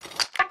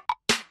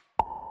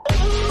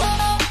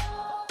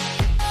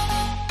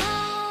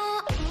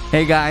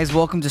Hey guys,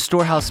 welcome to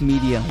Storehouse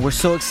Media. We're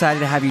so excited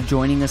to have you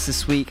joining us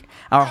this week.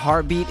 Our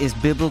heartbeat is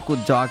biblical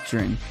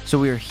doctrine, so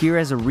we are here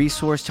as a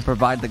resource to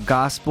provide the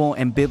gospel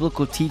and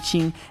biblical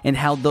teaching and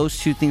how those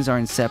two things are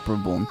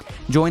inseparable.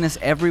 Join us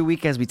every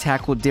week as we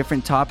tackle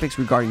different topics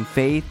regarding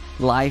faith,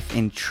 life,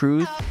 and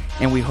truth,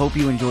 and we hope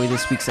you enjoy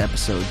this week's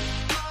episode.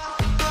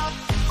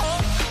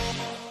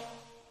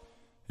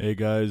 Hey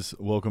guys,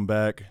 welcome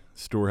back.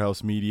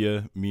 Storehouse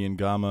Media, me and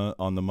Gama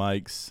on the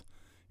mics.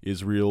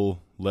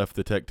 Israel left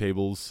the tech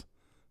tables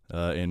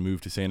and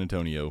moved to San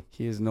Antonio.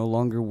 He is no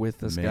longer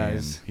with us,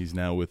 guys. He's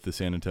now with the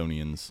San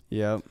Antonians.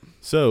 Yep.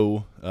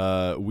 So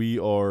we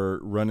are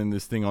running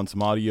this thing on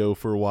some audio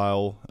for a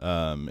while,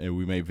 and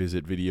we may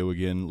visit video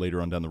again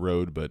later on down the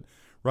road. But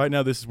right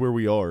now, this is where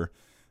we are,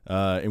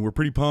 and we're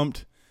pretty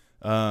pumped.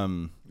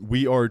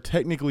 We are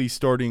technically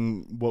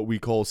starting what we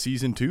call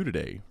season 2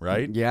 today,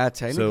 right? Yeah,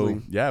 technically.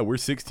 So, yeah, we're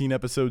 16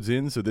 episodes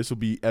in, so this will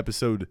be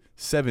episode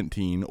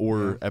 17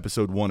 or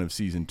episode 1 of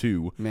season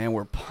 2. Man,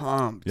 we're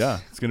pumped. Yeah,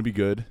 it's going to be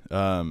good.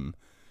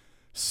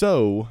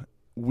 So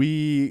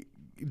we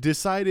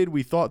decided,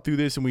 we thought through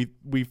this, and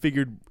we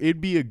figured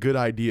it'd be a good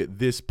idea at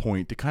this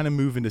point to kind of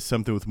move into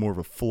something with more of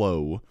a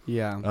flow.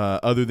 Yeah.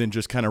 Other than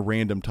just kind of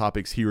random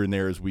topics here and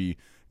there as we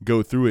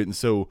go through it. And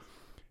so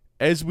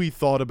as we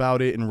thought about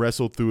it and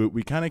wrestled through it,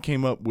 we kind of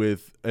came up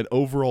with an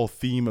overall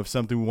theme of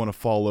something we want to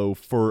follow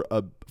for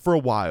a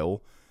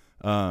while.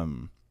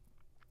 And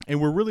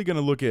we're really going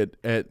to look at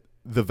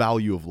the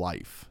value of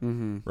life,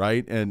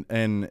 right?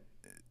 And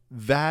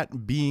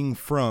that being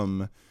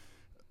from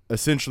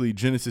essentially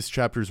Genesis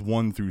chapters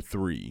 1 through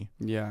 3.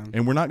 Yeah.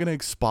 And we're not going to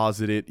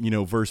exposit it,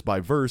 verse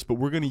by verse, but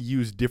we're going to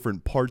use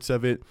different parts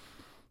of it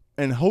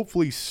and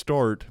hopefully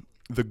start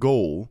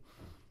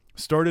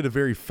at a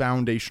very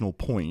foundational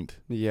point.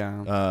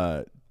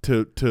 Yeah.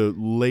 To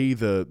lay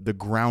the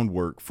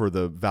groundwork for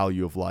the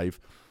value of life,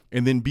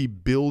 and then be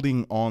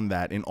building on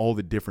that in all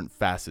the different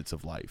facets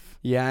of life.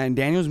 Yeah, and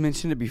Daniel's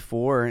mentioned it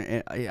before,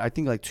 and I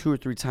think like 2 or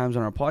 3 times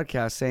on our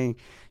podcast, saying,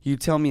 you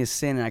tell me a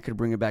sin and I could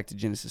bring it back to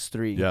Genesis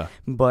 3. Yeah.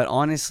 But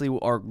honestly,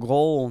 our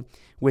goal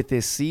with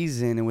this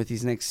season and with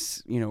these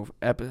next,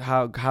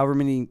 however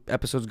many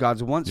episodes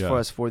God wants for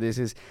us for this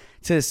is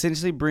to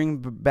essentially bring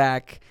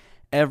back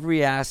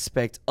every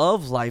aspect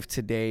of life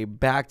today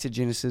back to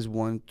Genesis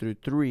 1 through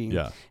 3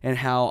 and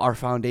how our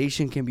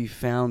foundation can be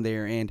found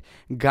there and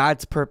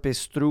God's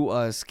purpose through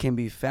us can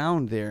be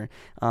found there.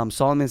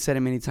 Solomon said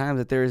it many times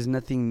that there is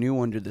nothing new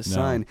under the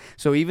sun.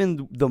 So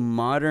even the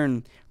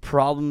modern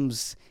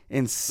problems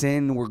and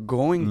sin we're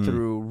going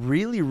through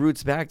really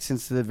roots back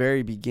since the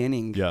very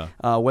beginning.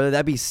 Whether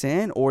that be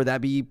sin or that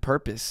be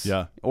purpose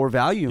or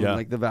value,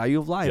 like the value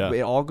of life.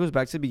 It all goes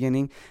back to the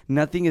beginning.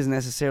 Nothing is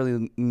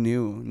necessarily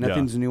new.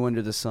 Nothing's new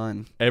under the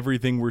sun.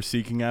 Everything we're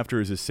seeking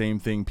after is the same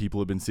thing people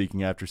have been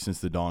seeking after since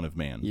the dawn of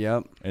man.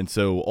 Yep. And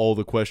so all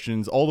the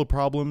questions, all the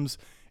problems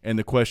and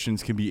the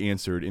questions can be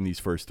answered in these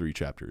first 3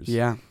 chapters.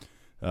 Yeah.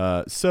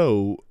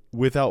 So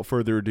without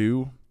further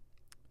ado,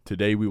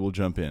 today we will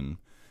jump in.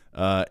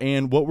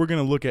 And what we're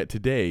going to look at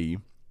today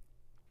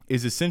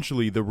is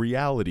essentially the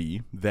reality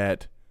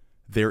that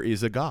there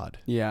is a God.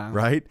 Yeah.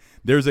 Right?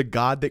 There's a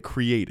God that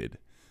created.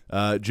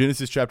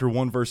 Genesis chapter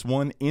 1, verse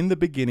 1, in the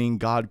beginning,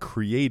 God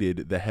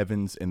created the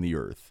heavens and the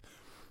earth.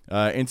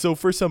 And so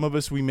for some of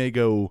us, we may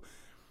go,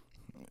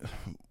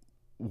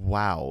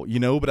 wow,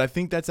 but I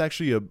think that's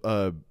actually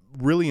a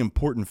really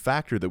important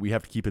factor that we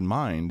have to keep in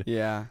mind.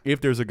 Yeah.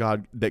 If there's a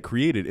God that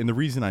created. And the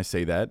reason I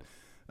say that,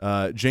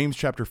 James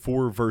chapter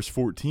 4, verse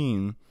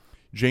 14,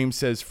 James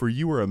says, "For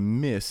you are a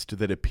mist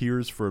that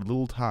appears for a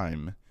little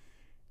time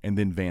and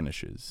then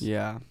vanishes."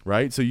 Yeah.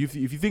 Right? So if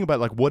you think about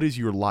like what is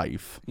your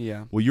life?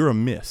 Yeah. Well, you're a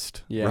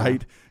mist,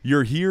 right?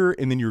 You're here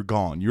and then you're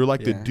gone. You're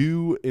like the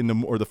dew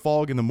or the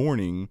fog in the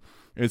morning.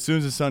 And as soon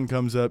as the sun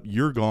comes up,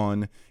 you're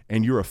gone,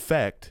 and your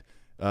effect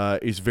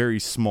is very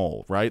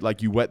small, right?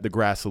 Like you wet the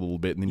grass a little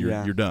bit and then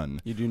you're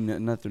done. You do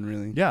nothing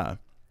really. Yeah.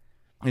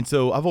 And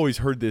so I've always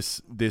heard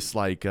this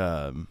like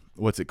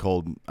what's it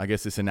called? I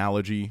guess this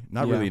analogy,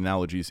 not really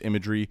analogy, it's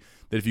imagery,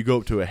 that if you go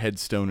up to a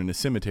headstone in a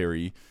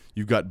cemetery,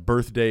 you've got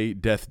birthday,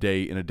 death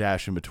day, and a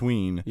dash in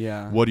between.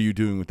 Yeah. What are you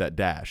doing with that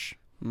dash?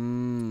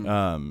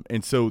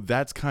 And so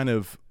that's kind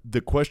of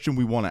the question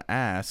we want to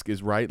ask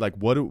is, right, like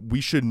what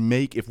we should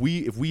make if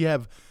we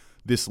have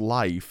this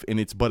life and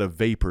it's but a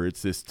vapor,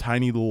 it's this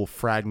tiny little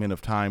fragment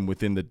of time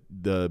within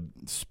the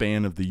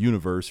span of the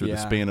universe or the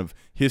span of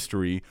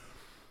history.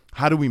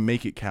 How do we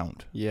make it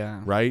count?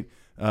 Yeah. Right?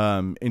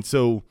 And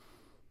so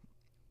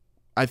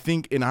I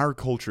think in our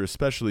culture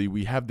especially,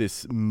 we have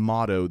this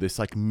motto, this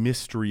like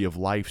mystery of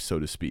life, so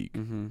to speak.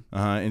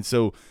 And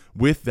so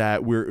with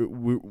that, we're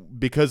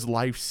because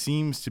life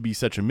seems to be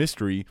such a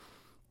mystery,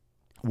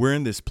 we're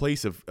in this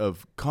place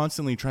of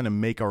constantly trying to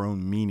make our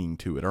own meaning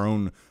to it, our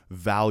own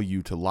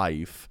value to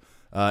life.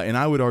 And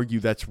I would argue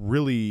that's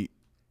really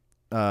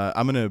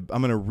I'm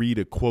gonna read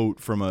a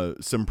quote from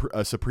a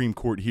Supreme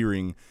Court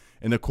hearing.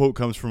 And the quote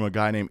comes from a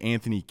guy named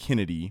Anthony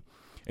Kennedy.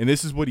 And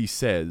this is what he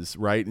says,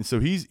 right? And so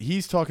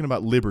he's talking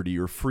about liberty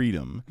or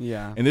freedom.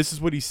 Yeah. And this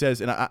is what he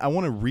says. And I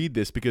want to read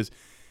this because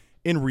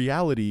in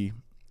reality,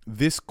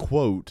 this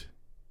quote,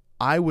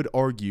 I would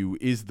argue,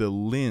 is the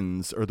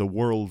lens or the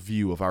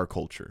worldview of our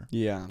culture.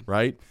 Yeah.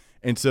 Right?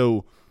 And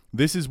so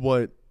this is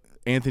what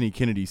Anthony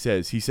Kennedy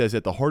says. He says,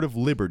 at the heart of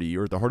liberty,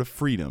 or at the heart of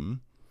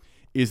freedom,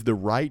 is the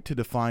right to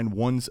define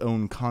one's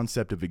own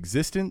concept of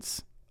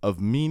existence, of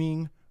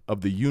meaning,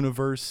 of the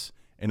universe,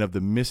 and of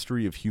the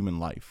mystery of human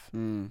life.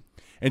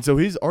 And so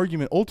his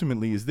argument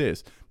ultimately is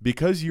this: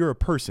 because you're a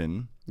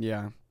person,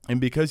 and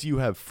because you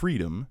have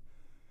freedom,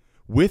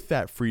 with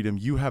that freedom,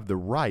 you have the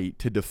right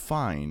to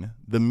define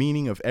the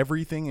meaning of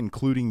everything,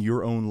 including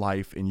your own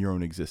life and your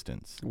own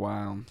existence.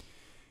 Wow.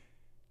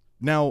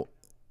 Now,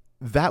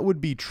 that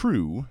would be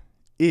true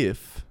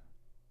if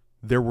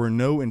there were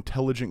no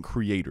intelligent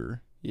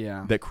creator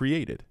that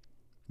created.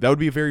 That would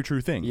be a very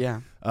true thing.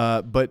 Yeah.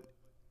 But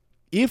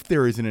if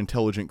there is an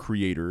intelligent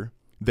creator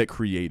that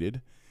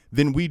created,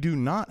 then we do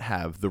not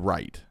have the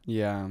right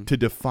to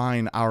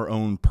define our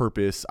own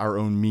purpose, our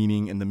own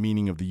meaning, and the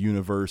meaning of the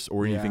universe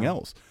or anything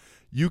else.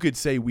 You could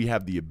say we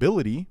have the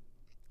ability,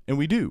 and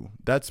we do.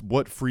 That's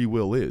what free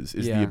will is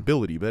the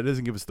ability, but it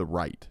doesn't give us the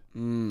right.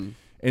 And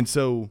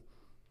so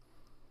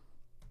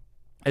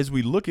as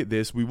we look at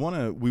this, we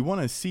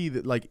want to see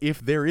that, like, if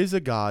there is a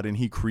God and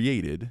he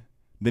created,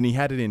 then he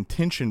had an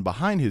intention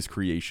behind his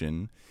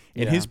creation,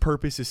 and his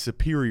purpose is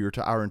superior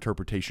to our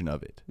interpretation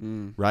of it.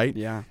 Right?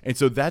 Yeah. And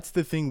so that's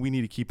the thing we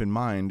need to keep in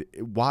mind.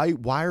 Why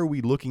are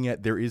we looking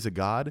at there is a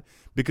God?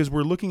 Because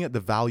we're looking at the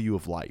value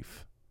of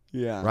life.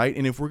 Yeah. Right?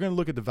 And if we're going to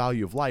look at the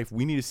value of life,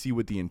 we need to see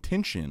what the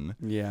intention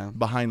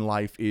behind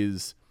life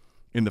is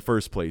in the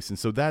first place. And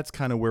so that's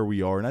kind of where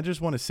we are. And I just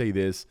want to say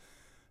this.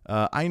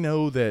 I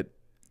know that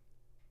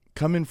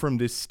coming from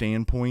this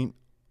standpoint,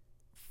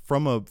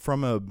 from a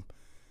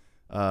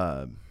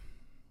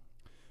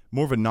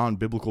more of a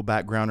non-biblical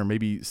background, or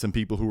maybe some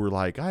people who were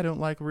like, I don't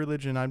like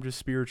religion, I'm just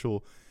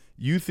spiritual.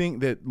 You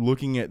think that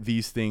looking at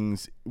these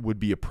things would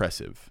be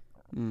oppressive,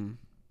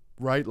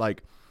 right?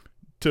 Like,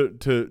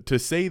 to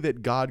say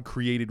that God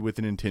created with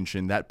an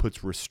intention, that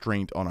puts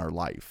restraint on our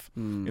life.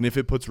 And if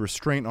it puts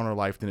restraint on our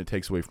life, then it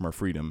takes away from our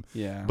freedom.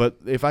 Yeah. But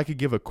if I could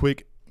give a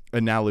quick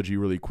analogy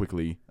really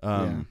quickly,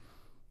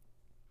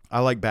 I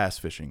like bass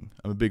fishing.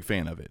 I'm a big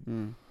fan of it.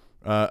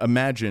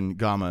 Imagine,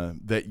 Gama,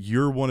 that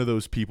you're one of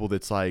those people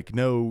that's like,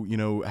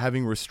 no,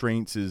 having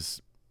restraints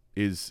is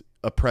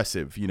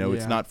oppressive.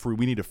 It's not free.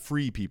 We need to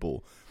free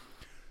people.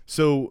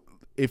 So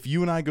if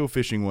you and I go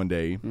fishing one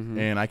day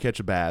and I catch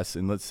a bass,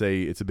 and let's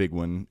say it's a big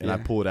one, and I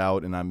pull it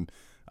out, and I'm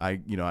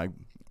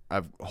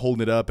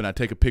holding it up, and I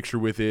take a picture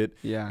with it,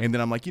 and then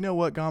I'm like, you know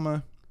what,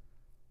 Gama,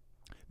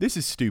 this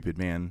is stupid,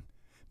 man.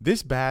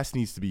 This bass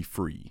needs to be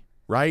free,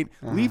 right?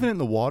 Leaving it in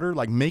the water,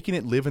 like making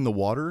it live in the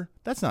water,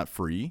 that's not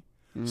free.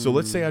 So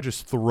let's say I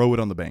just throw it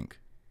on the bank.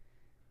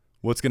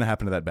 What's going to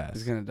happen to that bass?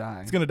 It's going to die.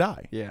 It's going to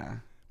die. Yeah.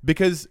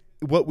 Because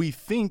what we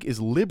think is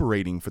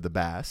liberating for the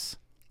bass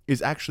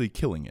is actually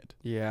killing it.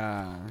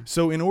 Yeah.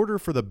 So in order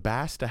for the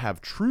bass to have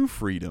true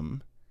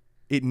freedom,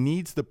 it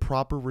needs the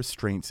proper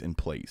restraints in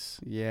place.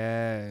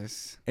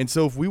 Yes. And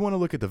so if we want to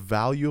look at the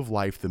value of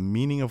life, the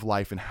meaning of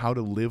life, and how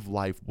to live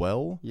life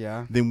well,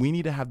 then we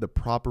need to have the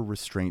proper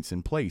restraints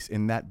in place.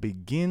 And that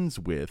begins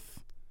with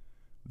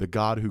the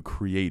God who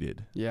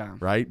created. Yeah.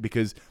 Right?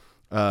 Because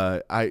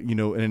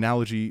another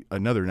analogy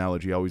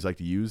I always like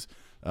to use,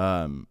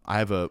 I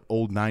have a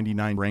old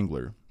 99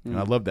 Wrangler, and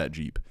I love that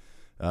Jeep.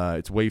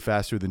 It's way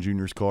faster than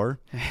Junior's car.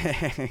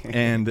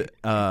 And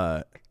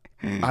I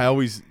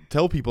always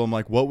tell people, I'm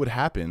like, what would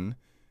happen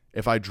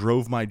if I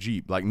drove my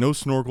Jeep? Like, no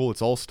snorkel,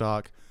 it's all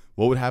stock.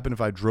 What would happen if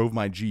I drove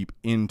my Jeep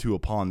into a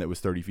pond that was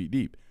 30 feet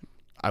deep?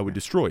 I would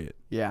destroy it.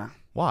 Yeah.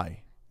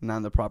 Why? Not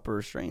in the proper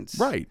restraints.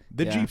 Right.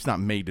 The Jeep's not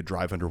made to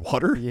drive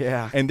underwater.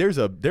 Yeah. And there's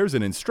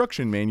an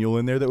instruction manual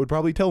in there that would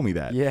probably tell me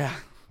that. Yeah.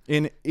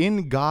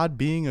 In God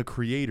being a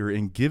creator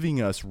and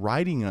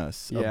writing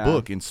us a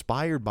book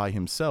inspired by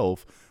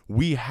himself,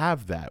 we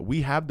have that.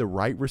 We have the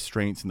right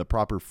restraints and the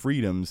proper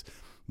freedoms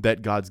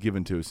that God's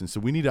given to us. And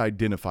so we need to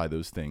identify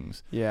those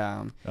things.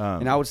 Yeah.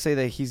 And I would say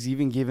that he's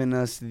even given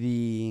us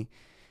the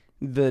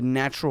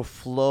natural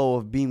flow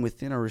of being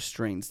within our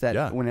restraints,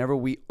 that whenever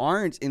we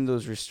aren't in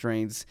those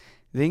restraints,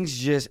 things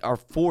just are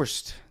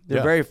forced.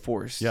 They're very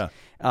forced. Yeah.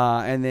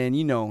 And then,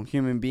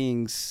 human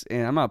beings,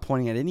 and I'm not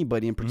pointing at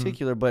anybody in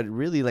particular, but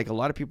really, like, a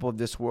lot of people of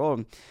this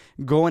world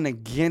going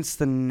against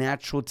the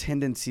natural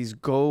tendencies,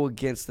 go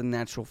against the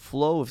natural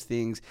flow of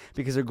things,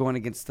 because they're going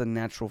against the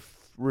natural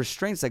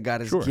restraints that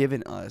God has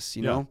given us,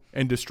 you know?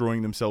 And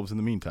destroying themselves in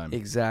the meantime.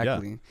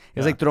 Exactly. Yeah.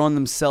 It's like throwing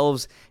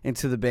themselves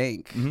into the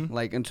bank,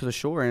 like into the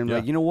shore, and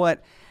like, you know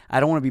what? I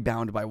don't want to be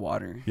bound by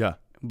water. Yeah.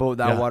 But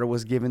that water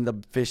was given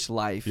the fish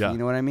life. Yeah. You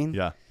know what I mean?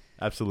 Yeah,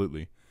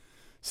 absolutely.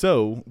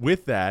 So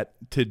with that,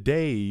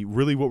 today,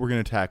 really what we're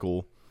going to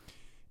tackle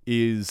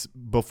is,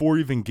 before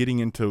even getting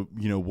into,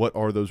 what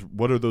are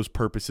those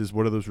purposes,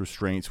 what are those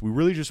restraints, we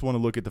really just want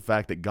to look at the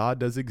fact that God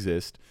does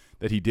exist,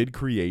 that he did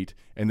create,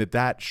 and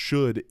that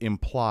should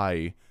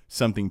imply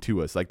something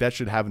to us. Like, that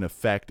should have an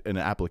effect and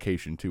an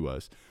application to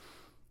us.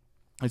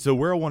 And so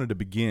where I wanted to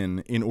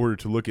begin in order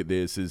to look at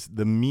this is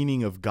the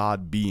meaning of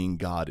God being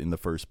God in the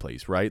first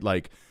place, right?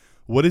 Like,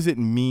 what does it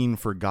mean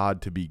for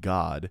God to be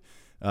God?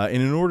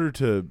 And in order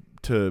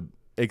to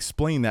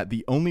explain that,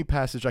 the only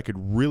passage I could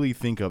really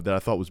think of that I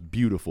thought was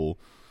beautiful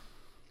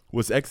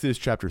was Exodus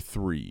chapter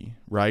 3,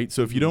 right?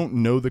 So if you don't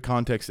know the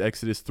context,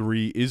 Exodus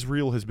 3,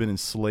 Israel has been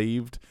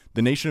enslaved.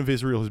 The nation of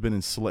Israel has been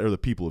enslaved, or the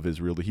people of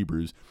Israel, the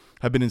Hebrews,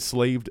 have been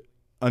enslaved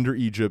under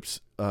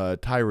Egypt's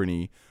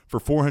tyranny for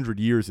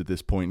 400 years at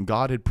this point. And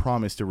God had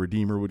promised a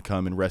redeemer would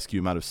come and rescue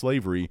them out of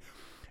slavery.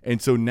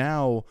 And so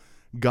now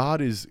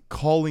God is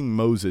calling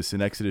Moses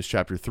in Exodus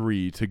chapter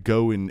 3 to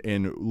go and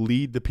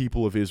lead the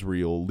people of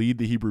Israel, lead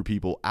the Hebrew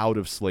people out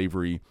of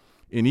slavery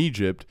in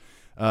Egypt.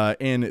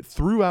 And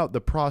throughout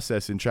the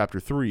process in chapter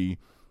 3,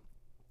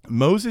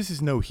 Moses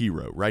is no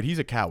hero, right? He's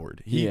a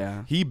coward.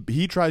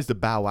 He tries to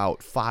bow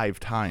out 5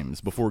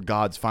 times before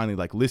God's finally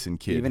like, listen,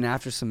 kid. Even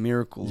after some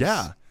miracles.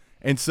 Yeah.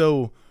 And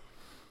so,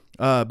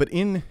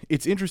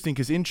 it's interesting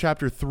because in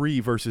chapter 3,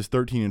 verses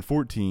 13 and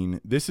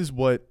 14, this is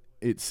what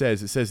it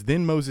says. It says,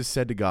 "Then Moses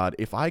said to God,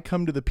 if I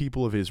come to the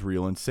people of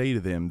Israel and say to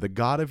them, the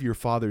God of your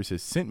fathers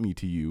has sent me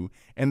to you,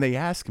 and they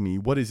ask me,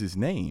 what is his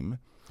name?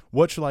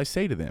 What shall I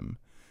say to them?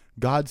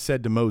 God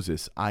said to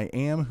Moses, I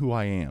am who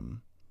I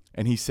am.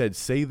 And he said,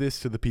 say this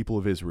to the people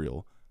of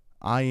Israel,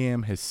 I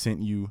am has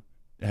sent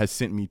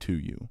me to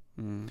you."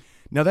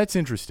 Now that's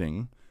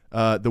interesting.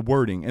 The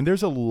wording, and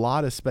there's a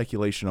lot of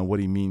speculation on what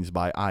he means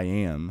by I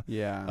am.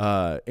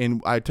 Yeah.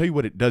 And I tell you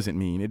what it doesn't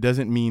mean. It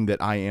doesn't mean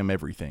that I am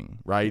everything,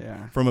 right?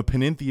 Yeah. From a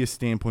panentheist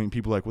standpoint,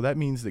 people are like, well, that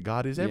means that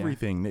God is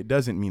everything. It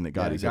doesn't mean that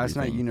God is God's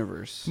everything. not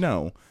universe.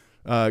 No.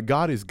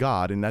 God is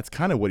God, and that's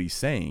kind of what he's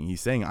saying.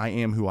 He's saying, I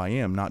am who I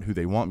am, not who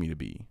they want me to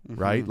be,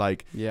 right?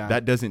 Like,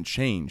 that doesn't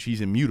change.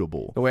 He's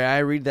immutable. The way I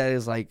read that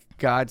is like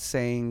God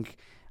saying,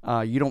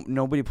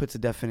 nobody puts a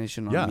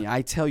definition on me.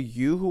 I tell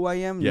you who I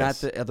am, not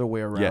the other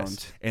way around.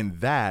 Yes. And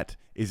that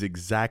is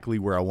exactly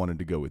where I wanted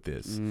to go with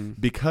this,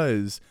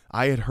 because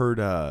I had heard,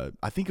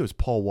 I think it was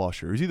Paul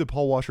Washer. It was either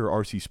Paul Washer or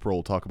R.C.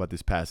 Sproul talk about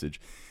this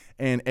passage.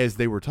 And as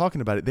they were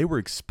talking about it, they were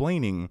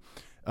explaining,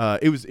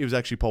 it was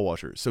actually Paul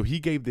Washer. So he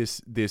gave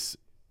this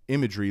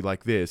imagery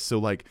like this. So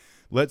like,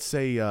 let's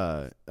say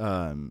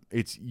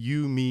it's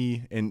you,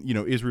 me, and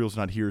Israel's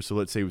not here, so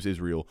let's say it was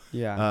Israel.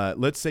 Yeah.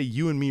 Let's say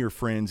you and me are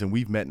friends and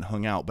we've met and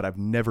hung out, but I've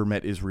never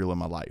met Israel in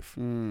my life,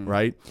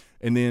 right?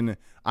 And then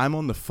I'm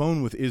on the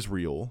phone with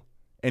Israel,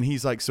 and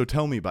he's like, so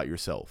tell me about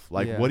yourself.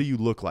 Like, what do you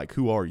look like?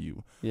 Who are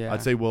you? Yeah.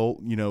 I'd say, well,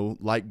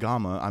 like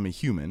Gama, I'm a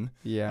human.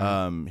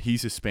 Yeah.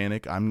 He's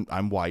Hispanic.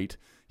 I'm white.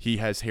 He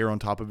has hair on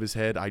top of his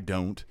head. I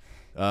don't.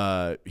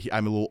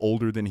 I'm a little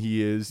older than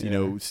he is.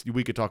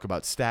 We could talk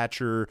about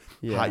stature,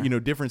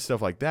 different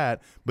stuff like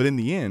that. But in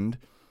the end,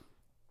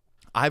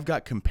 I've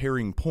got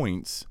comparing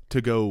points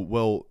to go,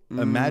 well,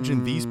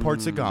 imagine these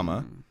parts of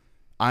Gama.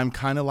 I'm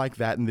kind of like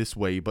that in this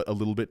way, but a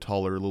little bit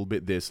taller, a little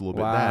bit this, a little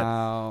bit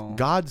that.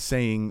 God's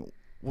saying,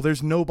 well,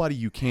 there's nobody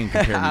you can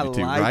compare me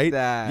to, like right?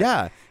 That.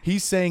 Yeah.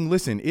 He's saying,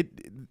 listen,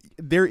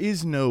 there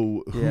is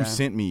no who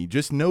sent me.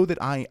 Just know that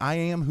I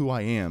am who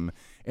I am.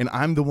 And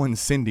I'm the one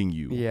sending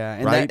you. Yeah,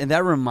 and right?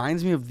 that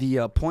reminds me of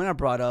the point I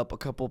brought up a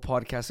couple of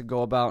podcasts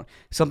ago about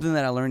something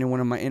that I learned in one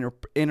of my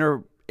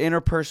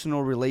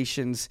interpersonal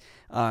relations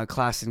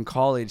class in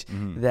college,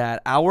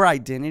 that our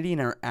identity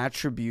and our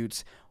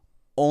attributes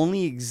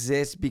only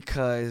exist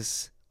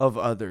because of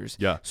others.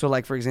 Yeah. So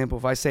like, for example,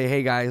 if I say,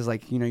 hey guys,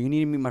 like, you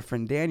need to meet my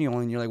friend Daniel,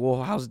 and you're like,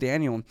 well, how's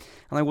Daniel? I'm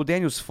like, well,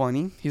 Daniel's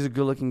funny. He's a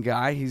good looking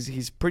guy.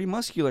 He's pretty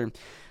muscular.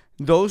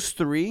 Those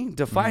three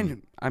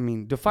define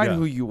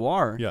who you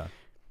are. Yeah.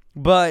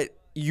 But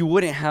you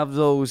wouldn't have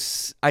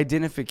those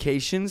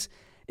identifications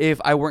if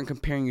I weren't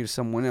comparing you to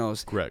someone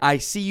else. Correct. I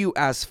see you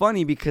as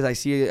funny because I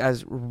see you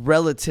as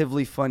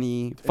relatively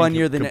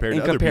funnier than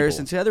in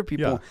comparison to other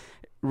people,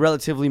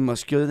 relatively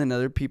muscular than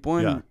other people,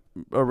 and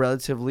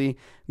relatively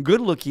good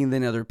looking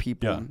than other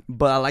people. Yeah.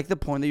 But I like the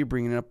point that you're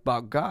bringing up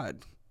about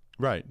God.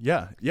 Right.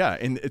 Yeah. Yeah.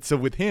 And so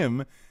with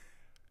him,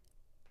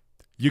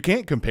 you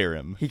can't compare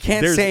him. He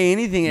can't say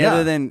anything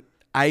other than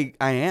I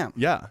am.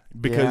 Yeah,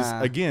 because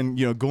again,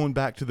 going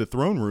back to the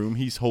throne room,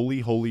 he's holy,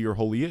 holy, or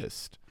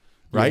holiest,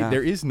 right? Yeah.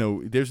 There's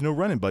no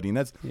running buddy, and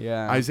that's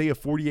Isaiah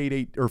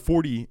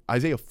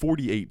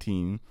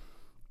 40:18.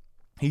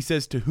 He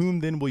says, "To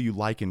whom then will you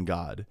liken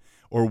God,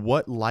 or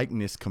what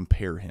likeness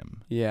compare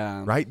him?"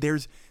 Yeah, right.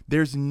 There's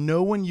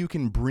no one you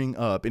can bring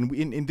up,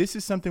 and this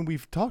is something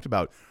we've talked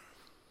about.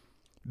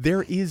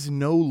 There is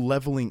no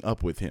leveling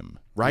up with him,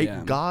 right?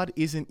 Yeah. God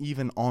isn't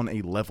even on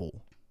a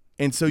level.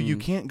 And so you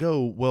can't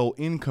go, well,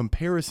 in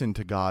comparison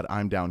to God,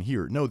 I'm down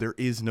here. No, there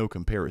is no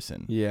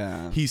comparison.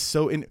 Yeah.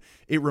 And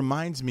it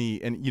reminds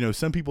me, and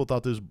some people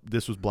thought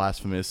this was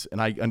blasphemous,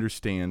 and I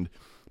understand,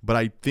 but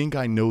I think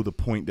I know the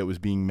point that was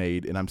being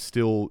made, and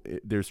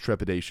there's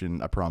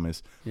trepidation, I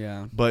promise.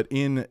 Yeah. But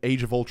in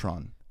Age of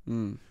Ultron,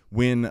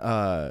 when,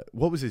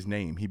 what was his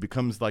name? He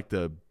becomes like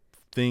the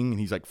thing, and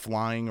he's like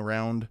flying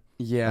around.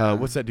 Yeah.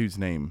 What's that dude's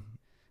name?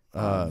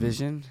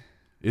 Vision?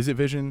 Is it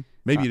Vision?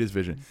 Maybe it is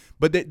Vision.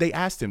 But they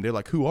asked him, they're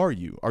like, who are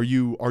you? Are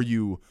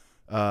you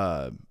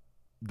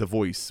the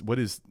voice. What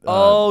is? It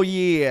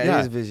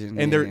is Vision.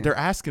 And they're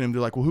asking him.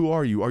 They're like, well, who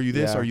are you? Are you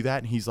this? Yeah. Are you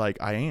that? And he's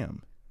like, I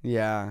am.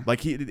 Yeah.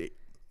 Like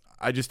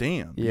I just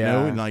am. Yeah. You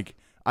know, and like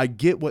I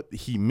get what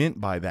he meant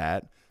by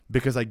that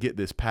because I get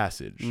this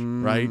passage,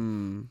 right?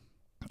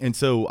 And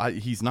so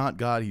he's not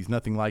God. He's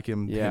nothing like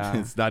him. Yeah.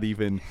 It's not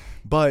even.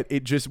 But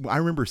I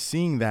remember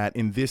seeing that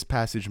in this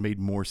passage made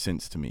more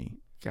sense to me.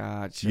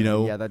 Gotcha. You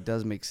know, yeah, that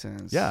does make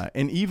sense. Yeah,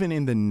 and even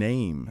in the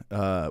name,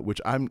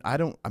 which I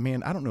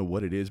don't know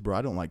what it is, bro.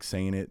 I don't like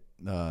saying it.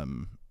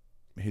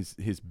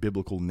 His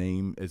biblical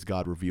name as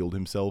God revealed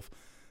Himself.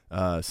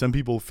 Some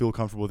people feel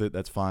comfortable with it.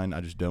 That's fine.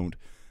 I just don't.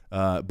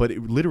 But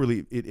it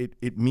literally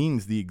it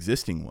means the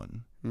existing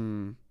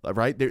one,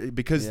 right?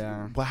 Because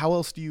well, how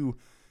else do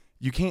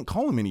you can't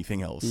call him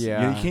anything else.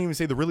 Yeah. You can't even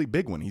say the really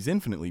big one. He's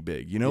infinitely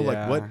big. You know,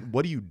 like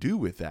what do you do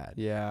with that?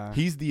 Yeah.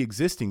 He's the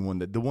existing one,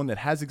 the one that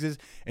has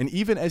existed. And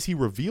even as he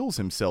reveals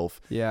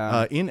himself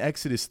in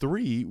Exodus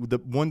 3, the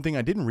one thing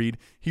I didn't read,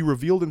 he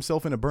revealed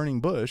himself in a burning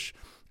bush.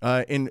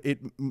 And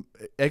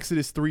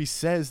Exodus 3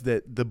 says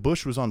that the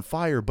bush was on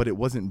fire, but it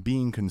wasn't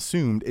being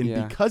consumed.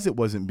 And because it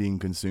wasn't being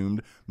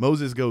consumed,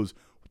 Moses goes,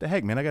 what the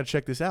heck, man, I got to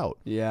check this out.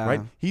 Yeah.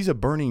 Right? He's a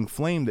burning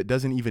flame that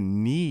doesn't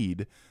even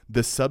need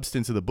the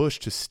substance of the bush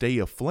to stay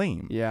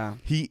aflame. Yeah.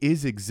 He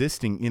is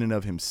existing in and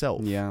of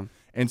himself. Yeah.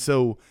 And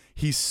so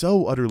he's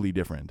so utterly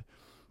different.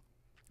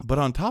 But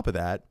on top of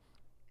that,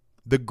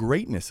 the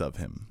greatness of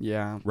him.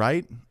 Yeah.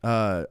 Right?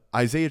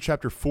 Isaiah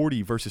chapter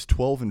 40, verses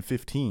 12 and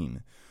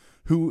 15.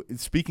 Who,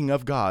 speaking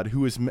of God,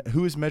 who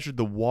has measured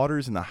the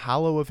waters in the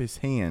hollow of his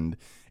hand,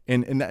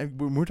 and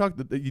when we're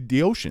talking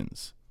the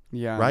oceans.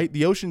 Yeah. Right?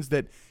 The oceans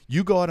that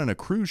you go out on a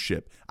cruise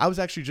ship. I was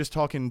actually just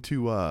talking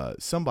to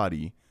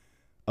somebody.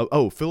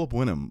 Philip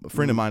Wenham, a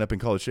friend of mine up in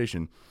College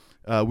Station.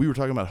 We were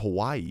talking about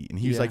Hawaii, and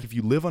he was like, if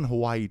you live on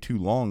Hawaii too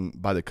long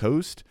by the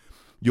coast,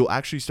 you'll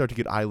actually start to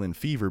get island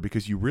fever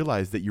because you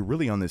realize that you're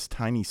really on this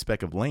tiny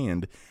speck of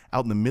land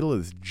out in the middle of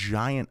this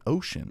giant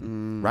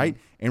ocean, right?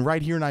 And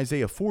right here in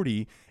Isaiah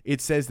 40,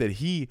 it says that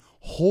he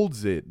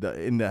holds it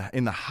in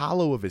the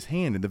hollow of his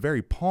hand, in the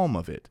very palm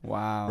of it.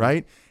 Wow.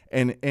 Right?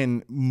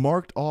 And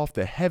marked off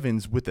the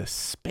heavens with a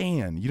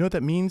span. You know what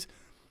that means?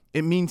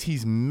 It means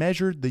he's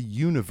measured the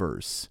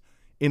universe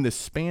in the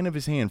span of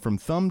his hand from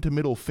thumb to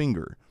middle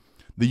finger.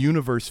 The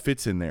universe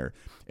fits in there.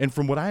 And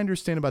from what I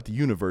understand about the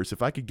universe,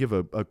 if I could give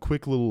a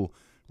quick little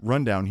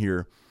rundown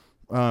here,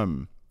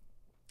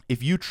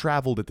 if you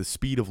traveled at the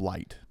speed of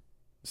light,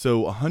 so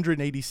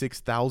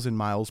 186,000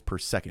 miles per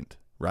second,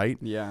 right?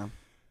 Yeah.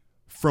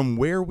 From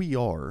where we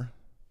are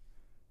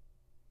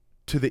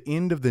to the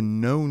end of the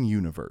known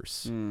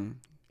universe, and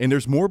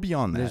there's more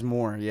beyond that. There's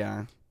more,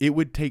 yeah. It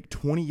would take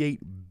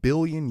 28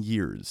 billion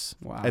years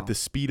at the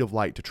speed of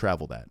light to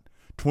travel that.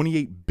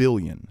 28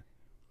 billion.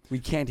 We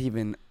can't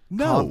even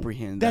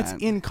comprehend that.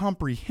 That's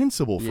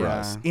incomprehensible for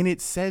us. And it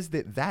says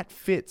that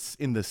fits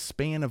in the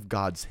span of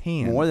God's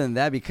hand. More than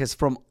that, because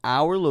from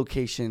our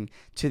location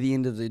to the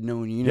end of the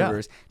known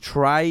universe,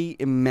 try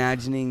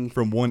imagining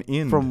from one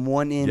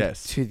end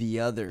to the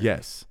other.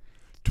 Yes.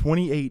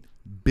 28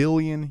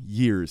 billion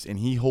years, and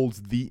he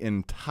holds the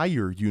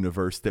entire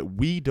universe that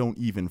we don't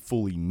even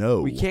fully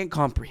know. We can't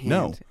comprehend.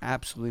 No.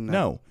 Absolutely not.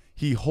 No.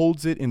 He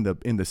holds it in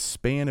the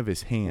span of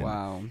his hand.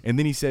 Wow. And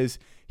then he says,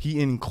 he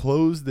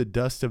enclosed the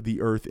dust of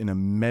the earth in a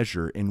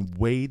measure and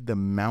weighed the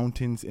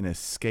mountains in a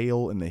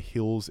scale and the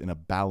hills in a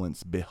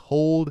balance.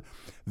 Behold,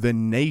 the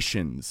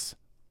nations,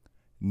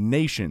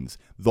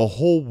 the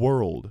whole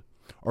world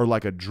are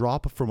like a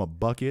drop from a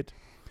bucket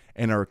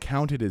and are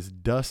counted as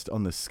dust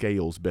on the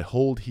scales.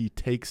 Behold, he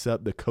takes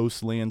up the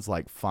coastlands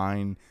like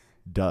fine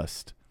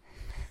dust.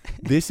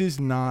 This is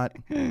not...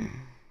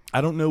 I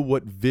don't know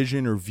what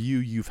vision or view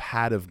you've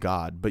had of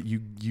God, but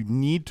you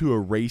need to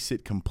erase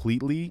it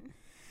completely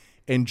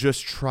and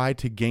just try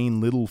to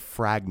gain little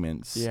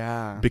fragments.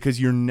 Yeah.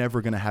 Because you're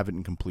never going to have it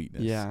in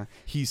completeness. Yeah.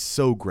 He's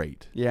so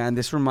great. Yeah, and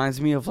this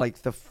reminds me of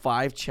like the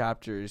 5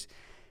 chapters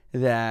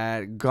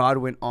that God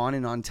went on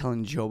and on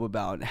telling Job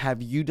about.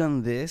 Have you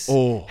done this?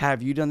 Oh.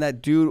 Have you done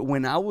that? Dude,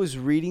 when I was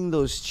reading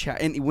those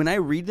and when I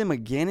read them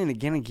again and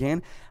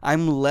again,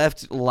 I'm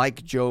left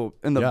like Job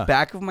in the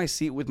back of my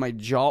seat with my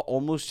jaw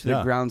almost to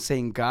the ground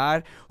saying,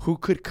 God, who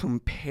could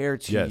compare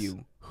to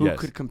you? Who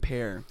could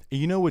compare?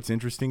 You know what's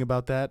interesting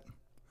about that?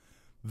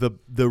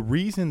 The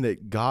reason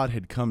that God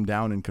had come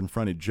down and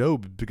confronted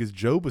Job, because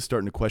Job was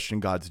starting to question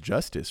God's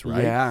justice,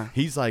 right? Yeah.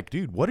 He's like,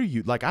 dude, what are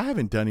you, like, I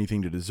haven't done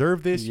anything to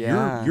deserve this.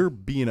 Yeah. You're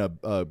being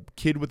a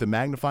kid with a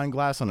magnifying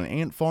glass on an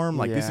ant farm.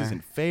 Like, this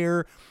isn't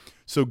fair.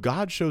 So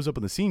God shows up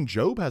on the scene.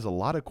 Job has a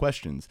lot of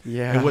questions.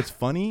 Yeah. And what's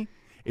funny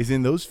is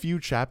in those few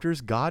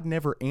chapters, God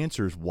never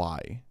answers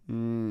why.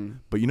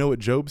 But you know what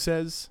Job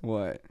says?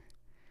 What?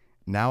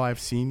 Now I've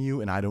seen you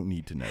and I don't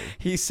need to know.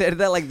 He said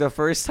that like the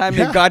first time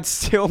and God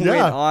still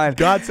went on.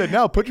 God said,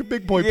 now put your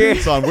big boy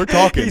pants on. We're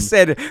talking. He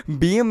said,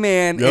 be a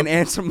man and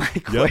answer my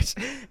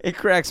question. It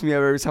cracks me up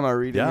every time I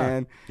read it,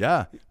 man.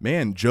 Yeah.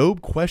 Man,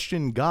 Job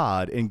questioned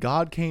God and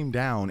God came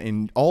down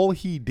and all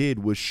he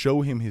did was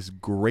show him his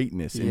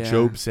greatness. And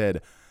Job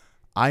said,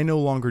 I no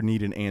longer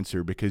need an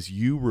answer because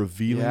you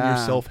revealing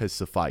yourself has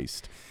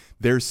sufficed.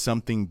 There's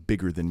something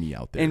bigger than me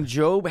out there. And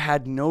Job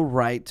had no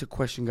right to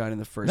question God in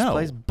the first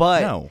place,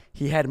 but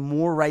he had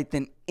more right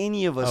than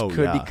any of us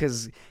could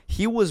because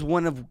he was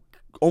one of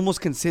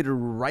almost considered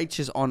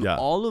righteous on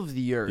all of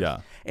the earth. Yeah.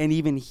 And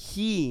even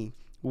he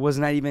was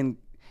not even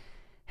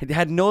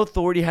had no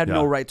authority, had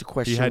no right to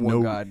question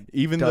what God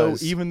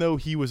does. Even though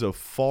he was a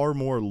far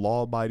more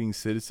law-abiding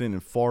citizen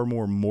and far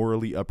more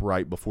morally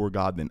upright before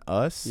God than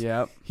us,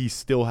 he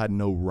still had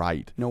no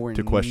right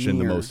to question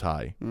the Most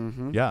High.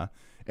 Mm-hmm. Yeah.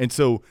 And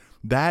so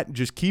that,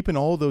 just keeping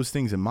all those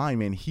things in mind,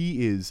 man,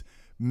 he is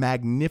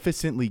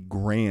magnificently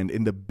grand.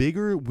 And the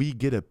bigger we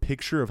get a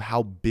picture of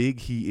how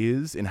big he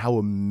is and how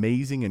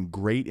amazing and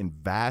great and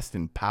vast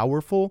and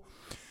powerful,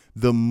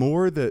 the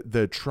more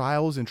the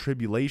trials and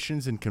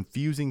tribulations and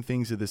confusing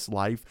things of this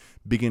life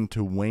begin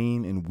to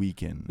wane and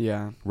weaken.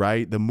 Yeah.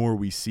 Right? The more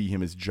we see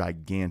him as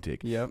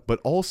gigantic. Yep.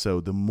 But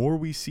also, the more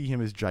we see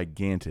him as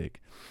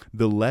gigantic,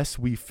 the less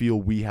we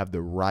feel we have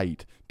the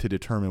right to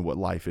determine what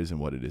life is and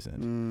what it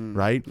isn't.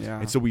 Right? Yeah.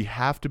 And so we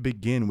have to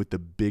begin with the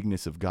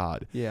bigness of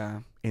God.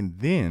 Yeah. And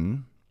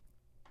then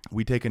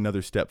we take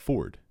another step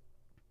forward.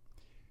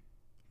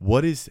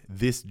 What is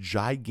this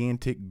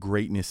gigantic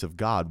greatness of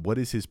God? What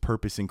is his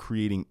purpose in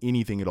creating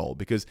anything at all?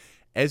 Because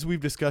as we've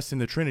discussed in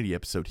the Trinity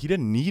episode, he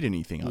doesn't need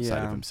anything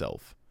outside of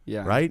himself.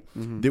 Yeah. Right?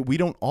 Mm-hmm. That we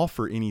don't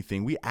offer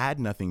anything. We add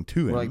nothing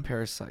to him. We're like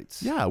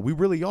parasites. Yeah, we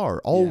really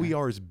are. All we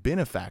are is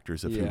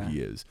benefactors of who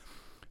he is.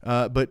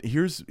 But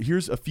here's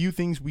a few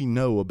things we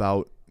know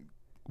about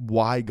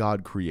why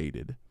God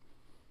created.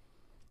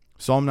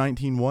 Psalm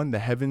 19:1, the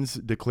heavens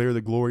declare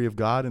the glory of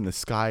God, and the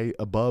sky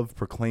above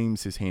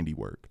proclaims his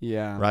handiwork.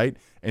 Yeah. Right?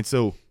 And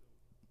so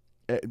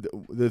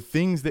the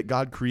things that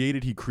God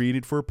created, he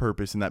created for a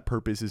purpose, and that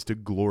purpose is to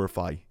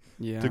glorify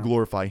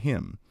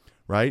him.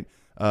 Right?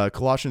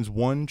 Colossians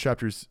 1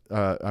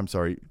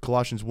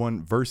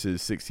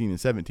 verses 16 and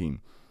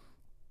 17.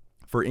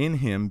 For in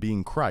him,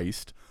 being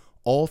Christ,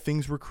 all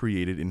things were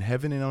created in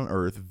heaven and on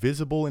earth,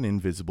 visible and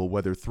invisible,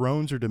 whether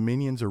thrones or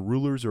dominions or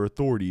rulers or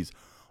authorities.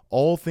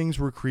 All things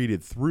were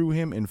created through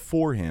him and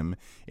for him,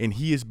 and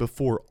he is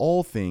before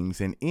all things,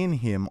 and in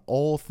him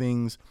all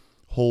things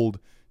hold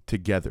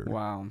together.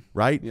 Wow.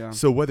 Right? Yeah.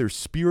 So whether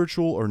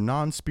spiritual or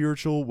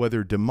non-spiritual,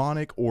 whether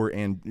demonic or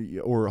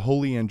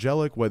holy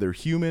angelic, whether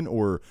human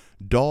or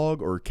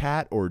dog or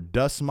cat or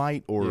dust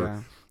mite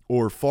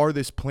or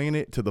farthest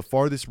planet to the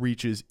farthest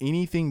reaches,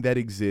 anything that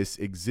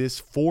exists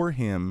for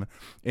him,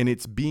 and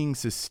it's being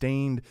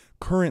sustained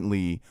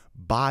currently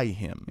by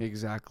him.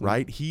 Exactly.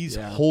 Right? He's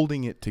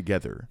holding it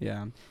together.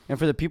 Yeah. And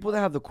for the people that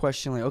have the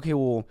question, like, okay,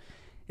 well,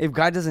 if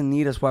God doesn't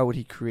need us, why would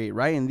he create?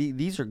 Right? And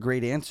these are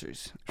great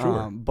answers.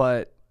 Sure.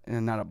 But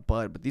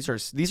these are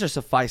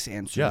suffice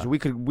answers. Yeah. We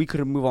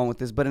could move on with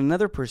this. But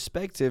another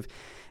perspective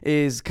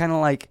is kind of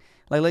like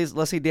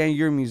let's say, Dan,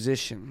 you're a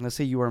musician. Let's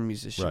say you are a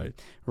musician.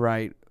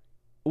 Right?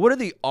 What are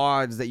the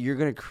odds that you're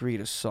going to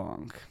create a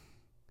song?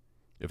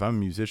 If I'm a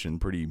musician,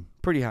 pretty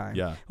high.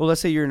 Yeah. Well,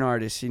 let's say you're an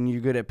artist and you're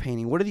good at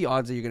painting. What are the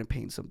odds that you're going to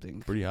paint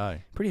something? Pretty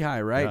high. Pretty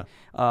high, right?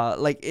 Yeah.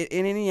 Like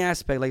in any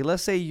aspect, like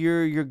let's say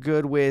you're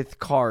good with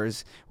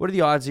cars. What are the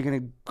odds you're going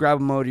to grab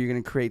a motor, you're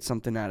going to create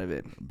something out of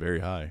it?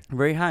 Very high.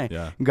 Very high.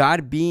 Yeah.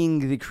 God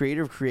being the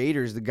creator of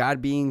creators, the God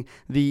being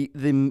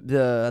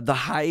the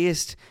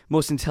highest,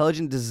 most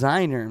intelligent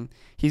designer,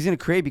 he's going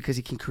to create because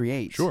he can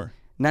create. Sure.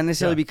 Not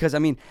necessarily because,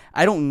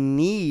 I don't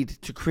need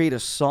to create a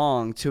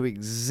song to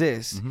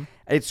exist. Mm-hmm.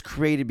 It's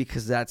created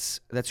because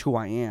that's who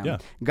I am. Yeah.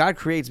 God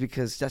creates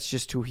because that's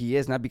just who he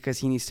is, not because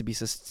he needs to be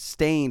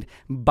sustained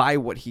by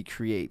what he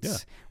creates. Yeah.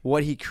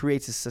 What he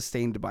creates is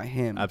sustained by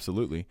him.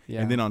 Absolutely.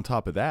 Yeah. And then on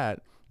top of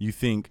that, you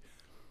think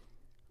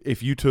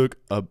if you took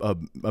a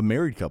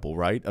married couple,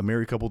 right? A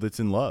married couple that's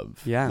in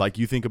love. Yeah. Like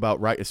you think about,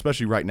 right,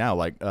 especially right now,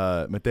 like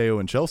Mateo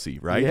and Chelsea,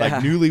 right? Yeah.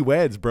 Like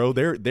newlyweds, bro.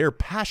 They're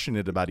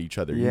passionate about each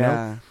other, you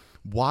know?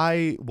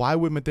 Why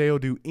would Mateo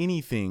do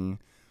anything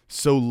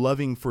so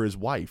loving for his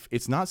wife?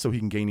 It's not so he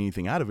can gain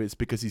anything out of it. It's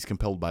because he's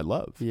compelled by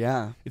love.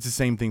 Yeah. It's the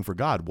same thing for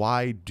God.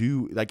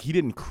 He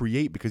didn't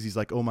create because he's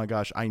like, oh my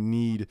gosh, I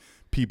need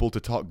people to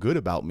talk good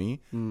about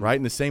me, right?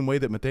 In the same way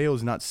that Mateo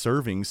is not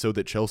serving so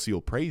that Chelsea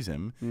will praise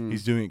him.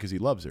 He's doing it because he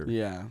loves her.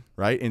 Yeah.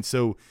 Right? And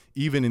so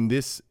even in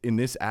this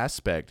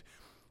aspect,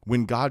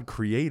 when God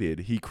created,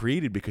 he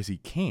created because he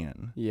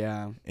can.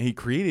 Yeah. And he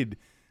created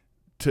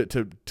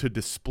to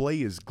display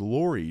his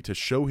glory, to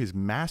show his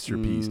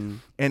masterpiece.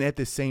 And at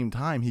the same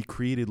time, he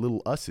created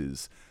little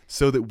us's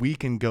so that we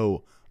can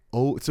so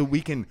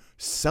we can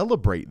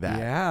celebrate that.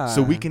 Yeah.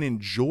 So we can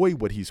enjoy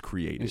what he's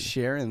created. And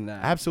share in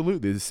that.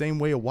 Absolutely. The same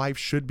way a wife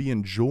should be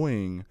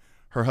enjoying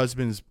her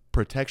husband's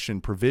protection,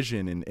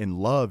 provision, and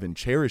love and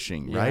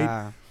cherishing, right?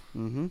 Yeah.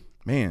 Mm-hmm.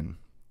 Man.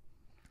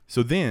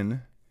 So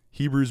then,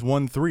 Hebrews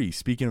 1:3,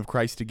 speaking of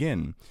Christ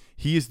again,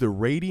 he is the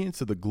radiance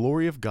of the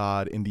glory of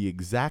God and the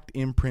exact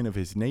imprint of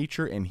his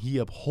nature, and he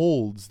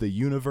upholds the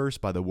universe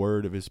by the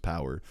word of his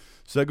power.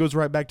 So that goes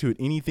right back to it.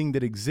 Anything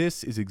that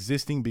exists is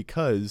existing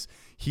because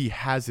he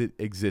has it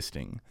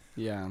existing.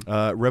 Yeah.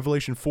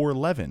 Revelation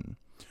 4:11,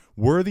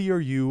 Worthy are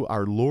you,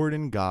 our Lord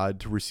and God,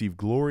 to receive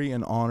glory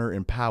and honor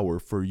and power,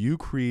 for you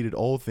created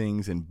all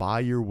things, and by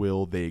your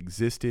will they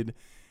existed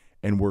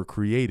and were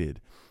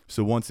created.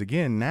 So once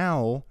again,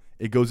 now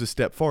it goes a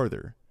step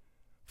farther.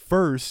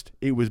 First,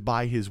 it was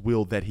by his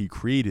will that he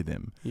created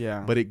them.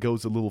 Yeah. But it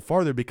goes a little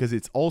farther because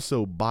it's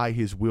also by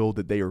his will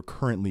that they are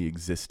currently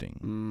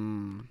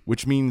existing.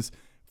 Which means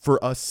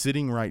for us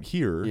sitting right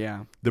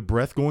here, the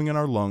breath going in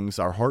our lungs,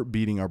 our heart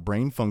beating, our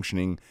brain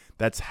functioning,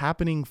 that's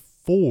happening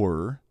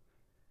for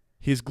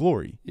his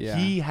glory. Yeah.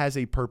 He has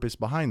a purpose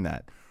behind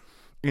that.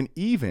 And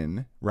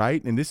even,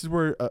 right, and this is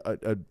where a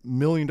 $1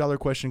 million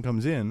question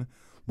comes in,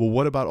 well,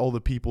 what about all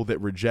the people that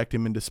reject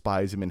him and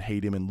despise him and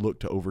hate him and look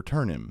to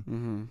overturn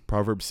him?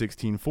 Proverbs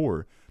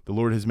 16:4, the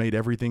Lord has made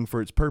everything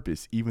for its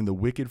purpose, even the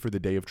wicked for the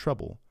day of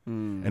trouble.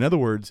 In other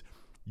words,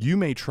 you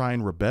may try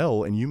and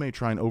rebel and you may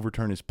try and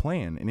overturn his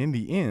plan. And in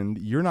the end,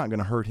 you're not going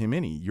to hurt him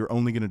any. You're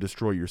only going to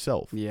destroy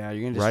yourself. Yeah,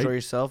 you're going to destroy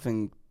yourself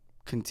and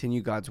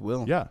continue God's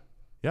will. Yeah,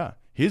 yeah.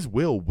 His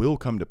will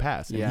come to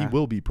pass, and he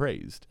will be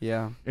praised.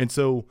 Yeah. And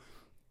so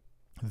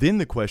then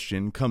the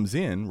question comes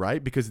in,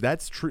 right? Because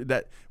that's true,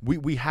 that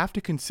we have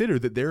to consider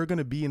that there are going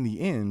to be in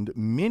the end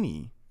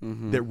many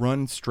that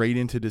run straight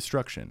into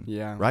destruction.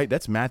 Yeah. Right?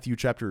 That's Matthew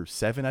chapter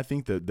 7, I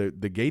think.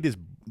 The gate is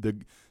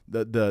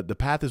the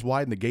path is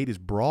wide and the gate is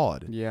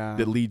broad. Yeah.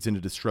 That leads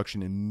into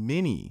destruction, and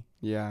many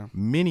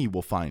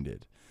will find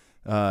it.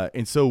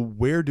 And so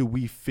where do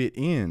we fit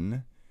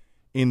in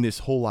this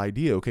whole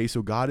idea? Okay,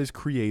 so God is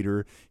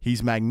creator.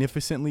 He's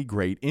magnificently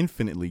great,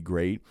 infinitely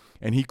great,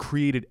 and he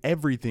created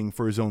everything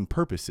for his own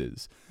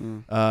purposes.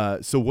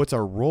 So what's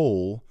our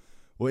role?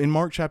 Well, in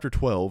Mark chapter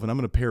 12, and I'm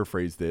going to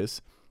paraphrase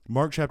this,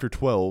 Mark chapter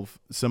 12,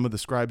 some of the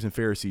scribes and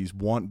Pharisees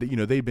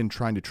they've been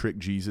trying to trick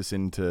Jesus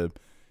into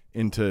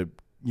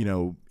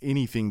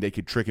anything they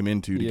could trick him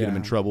into to get him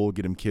in trouble,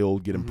 get him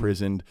killed, get him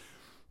imprisoned.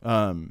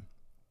 And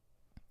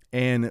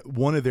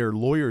one of their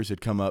lawyers had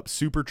come up,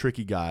 super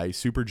tricky guy,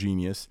 super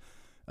genius,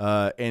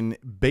 and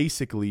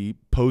basically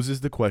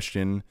poses the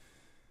question,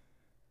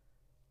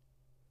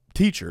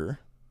 "Teacher,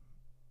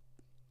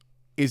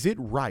 is it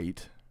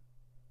right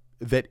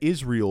that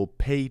Israel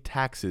pay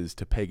taxes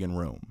to pagan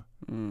Rome?"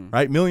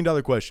 Right? $1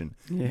 million question.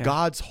 Yeah.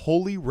 God's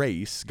holy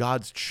race,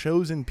 God's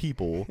chosen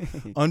people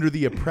under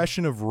the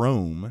oppression of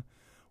Rome,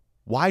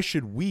 why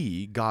should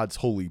we, God's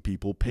holy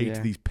people, pay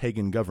to these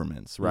pagan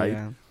governments, right?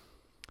 Yeah.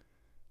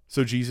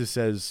 So Jesus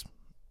says,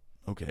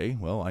 okay,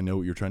 well, I know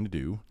what you're trying to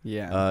do.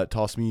 Yeah.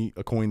 Toss me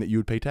a coin that you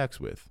would pay tax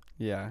with.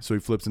 Yeah. So he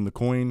flips him the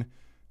coin.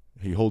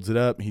 He holds it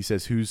up. He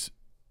says, whose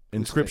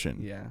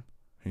inscription? Yeah.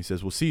 He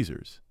says, well,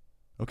 Caesar's.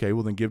 Okay,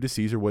 well, then give to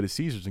Caesar what is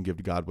Caesar's and give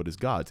to God what is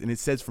God's. And it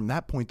says from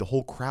that point, the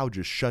whole crowd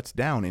just shuts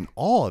down in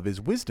awe of his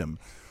wisdom.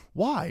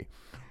 Why?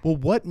 Well,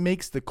 what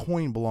makes the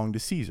coin belong to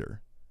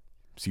Caesar?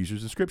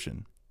 Caesar's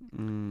inscription.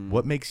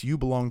 What makes you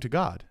belong to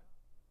God?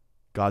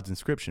 God's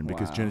inscription,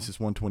 because Genesis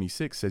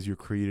 1:26 says you're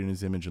created in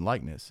his image and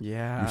likeness.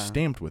 Yeah. You're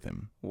stamped with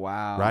him.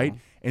 Wow. Right?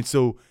 And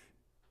so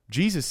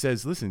Jesus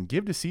says, listen,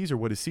 give to Caesar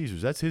what is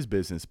Caesar's. That's his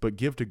business, but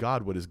give to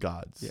God what is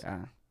God's.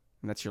 Yeah.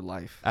 And that's your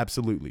life.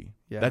 Absolutely.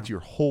 Yeah. That's your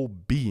whole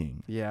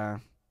being. Yeah.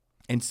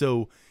 And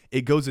so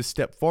it goes a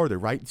step farther,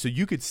 right? So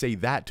you could say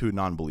that to a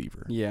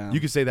non-believer. Yeah. You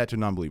could say that to a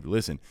non-believer.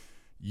 Listen,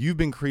 you've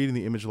been created in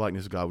the image and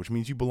likeness of God, which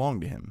means you belong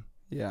to him.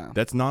 Yeah.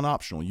 That's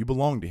non-optional. You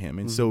belong to him.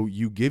 And so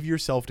you give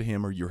yourself to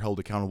him, or you're held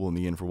accountable in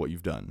the end for what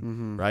you've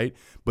done, right?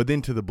 But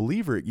then to the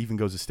believer, it even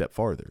goes a step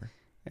farther.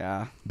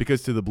 Yeah.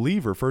 Because to the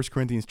believer, 1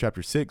 Corinthians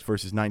chapter 6,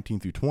 verses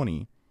 19 through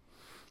 20,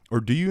 or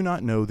do you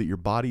not know that your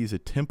body is a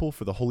temple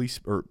for the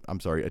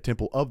a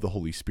temple of the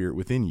Holy Spirit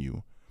within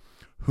you,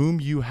 whom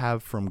you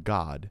have from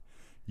God?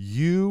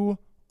 You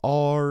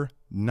are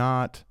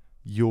not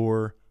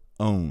your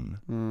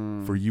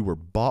own, for you were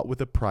bought with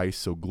a price,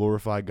 so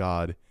glorify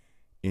God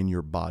in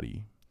your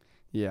body.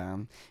 Yeah.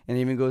 And it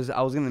even goes,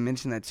 I was going to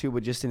mention that too,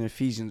 but just in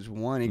Ephesians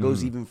 1, it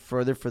goes even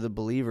further for the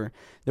believer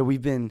that we're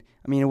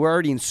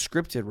already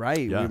inscripted,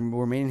 right? Yeah.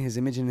 We're made in his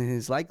image and in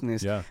his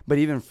likeness. Yeah. But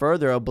even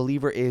further, a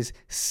believer is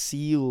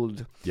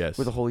sealed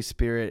with the Holy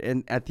Spirit.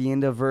 And at the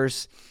end of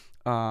verse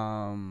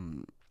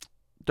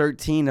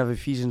 13 of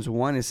Ephesians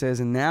 1, it says,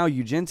 and now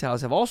you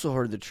Gentiles have also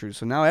heard the truth.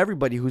 So now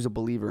everybody who's a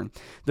believer,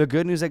 the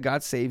good news that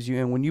God saves you.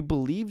 And when you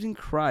believed in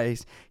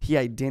Christ, he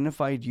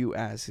identified you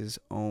as his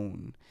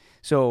own.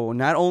 So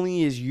not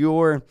only is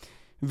your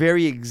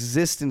very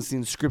existence the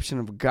inscription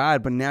of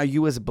God, but now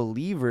you as a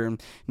believer,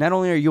 not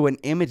only are you an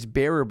image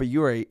bearer, but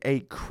you are a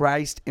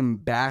Christ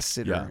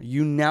ambassador. Yeah.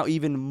 You now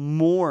even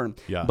more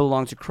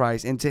belong to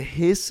Christ and to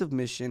his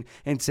submission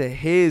and to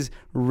his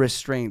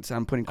restraints.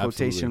 I'm putting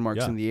quotation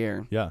marks in the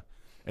air. Yeah.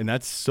 And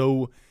that's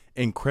so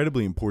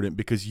incredibly important,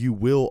 because you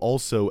will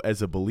also,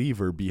 as a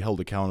believer, be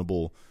held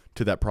accountable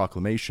to that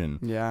proclamation.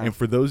 Yeah. And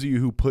for those of you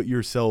who put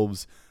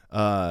yourselves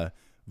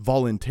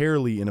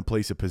voluntarily in a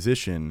place of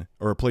position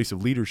or a place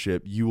of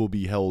leadership, you will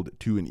be held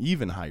to an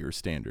even higher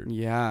standard.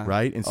 Yeah.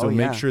 Right? And so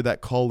make sure that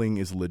calling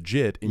is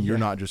legit and you're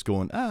not just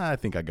going, I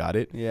think I got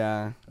it.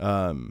 Yeah.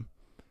 So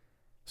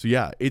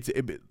yeah,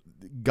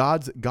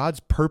 God's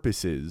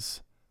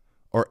purposes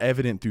are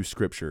evident through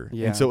Scripture.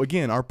 Yeah. And so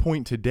again, our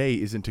point today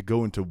isn't to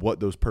go into what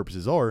those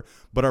purposes are,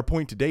 but our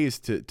point today is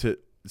to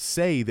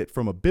say that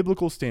from a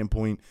biblical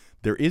standpoint,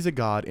 there is a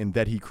God and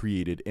that he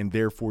created, and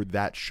therefore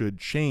that should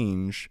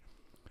change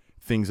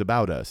things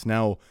about us.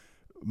 Now,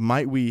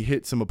 might we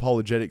hit some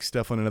apologetic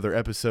stuff on another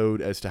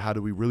episode as to how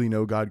do we really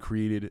know God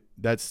created?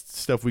 That's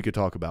stuff we could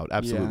talk about.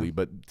 Absolutely. Yeah.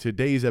 But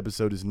today's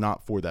episode is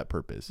not for that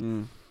purpose.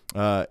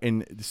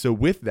 And so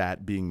with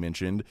that being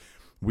mentioned,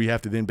 we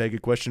have to then beg a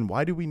question,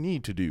 why do we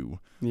need to do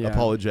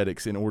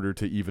apologetics in order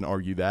to even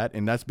argue that?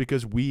 And that's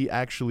because we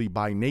actually,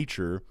 by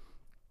nature,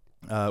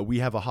 we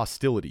have a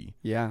hostility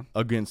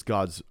against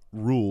God's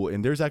rule.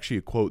 And there's actually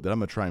a quote that I'm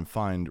going to try and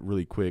find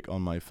really quick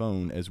on my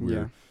phone as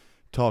we're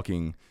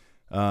talking.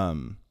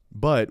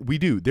 But we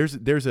do.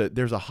 There's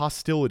a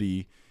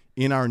hostility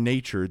in our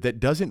nature that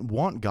doesn't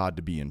want God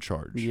to be in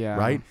charge,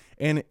 right?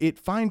 And it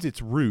finds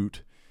its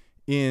root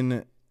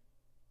in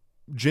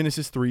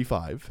Genesis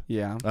 3:5.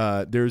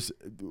 Yeah. There's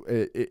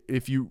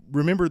if you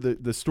remember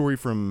the story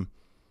from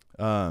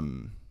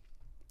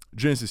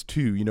Genesis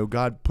 2, you know,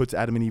 God puts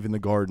Adam and Eve in the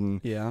garden,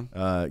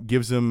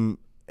 gives them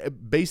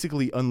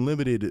basically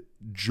unlimited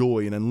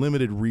joy and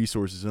unlimited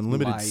resources,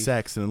 unlimited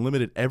sex and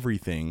unlimited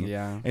everything,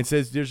 and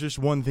says there's just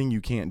one thing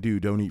you can't do.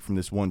 Don't eat from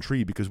this one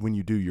tree, because when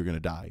you do, you're going to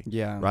die.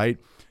 Right.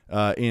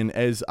 And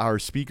as our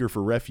speaker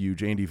for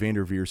Refuge, Andy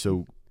Vanderveer,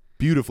 so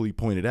beautifully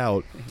pointed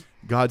out,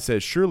 God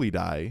says surely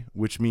die,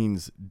 which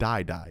means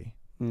die.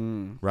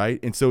 Right.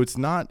 And so it's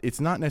not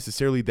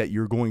necessarily that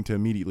you're going to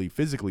immediately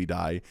physically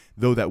die,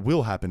 though that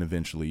will happen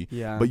eventually.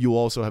 But you'll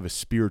also have a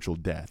spiritual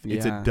death.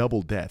 It's a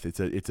double death.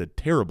 It's a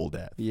terrible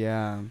death.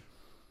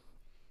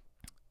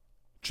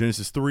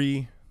 Genesis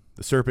 3,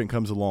 the serpent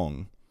comes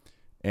along,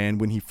 and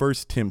when he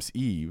first tempts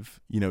Eve,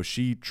 you know,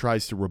 she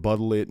tries to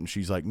rebuttal it, and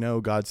she's like, no,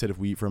 God said if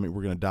we eat from it,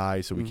 we're going to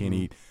die, so we can't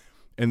eat.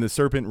 And the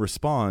serpent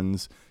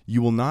responds,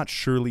 you will not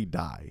surely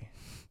die.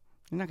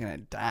 You're not going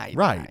to die.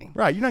 Right.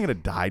 You're not going to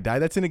die.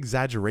 That's an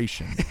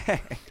exaggeration.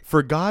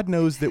 For God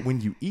knows that when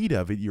you eat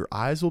of it, your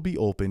eyes will be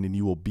opened and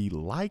you will be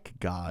like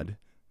God,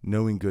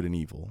 knowing good and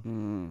evil.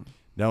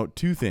 Now,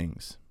 two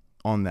things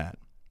on that.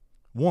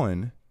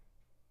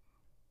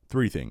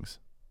 Three things.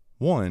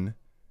 One,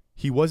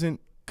 he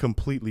wasn't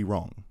completely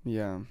wrong.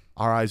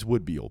 Our eyes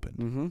would be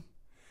opened.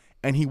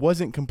 And he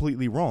wasn't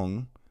completely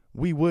wrong.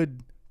 We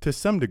would, to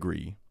some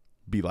degree,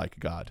 be like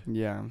God.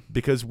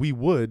 Because we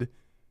would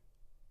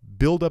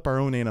build up our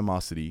own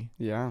animosity,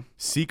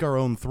 seek our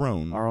own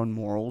throne, our own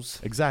morals.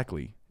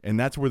 Exactly. And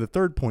that's where the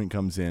third point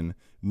comes in.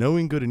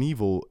 Knowing good and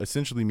evil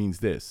essentially means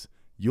this: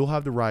 you'll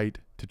have the right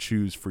to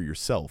choose for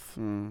yourself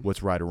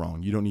what's right or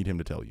wrong. You don't need him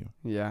to tell you.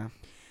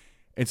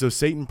 And so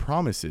Satan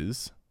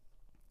promises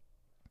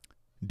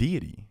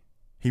deity.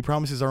 He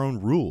promises our own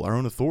rule, our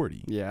own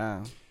authority.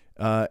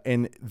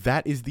 And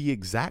that is the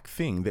exact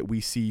thing that we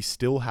see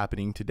still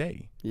happening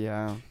today.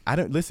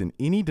 Listen,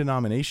 any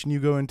denomination you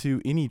go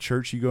into, any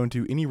church you go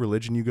into, any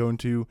religion you go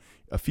into,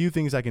 a few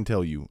things I can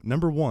tell you.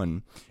 Number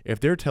one, if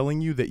they're telling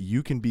you that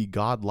you can be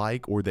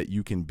God-like or that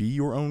you can be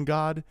your own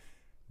God,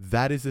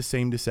 that is the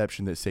same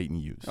deception that Satan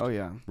used.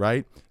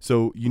 Right?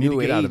 So you need to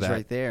get out of that.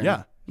 Right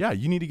there. Yeah,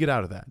 you need to get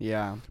out of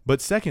that.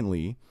 But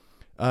secondly,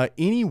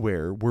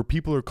 anywhere where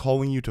people are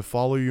calling you to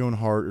follow your own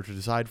heart or to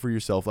decide for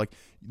yourself, like,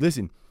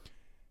 listen,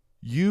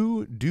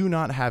 you do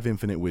not have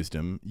infinite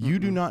wisdom. You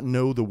do not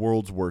know the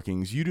world's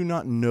workings. You do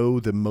not know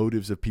the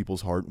motives of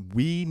people's heart.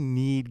 We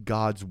need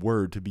God's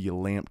word to be a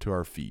lamp to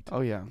our feet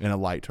and a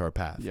light to our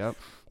path.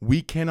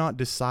 We cannot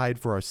decide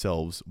for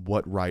ourselves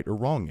what right or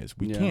wrong is.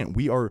 We can't.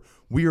 We are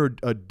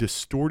a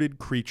distorted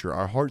creature.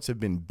 Our hearts have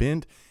been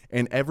bent,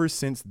 and ever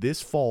since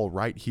this fall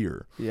right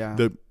here,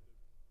 the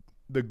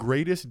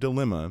greatest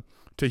dilemma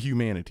to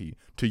humanity,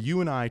 to you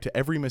and I, to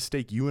every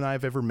mistake you and I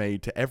have ever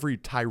made, to every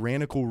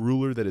tyrannical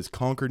ruler that has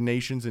conquered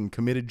nations and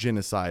committed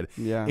genocide,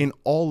 in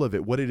all of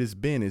it, what it has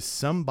been is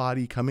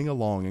somebody coming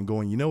along and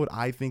going, you know what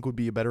I think would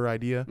be a better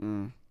idea?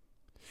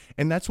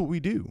 And that's what we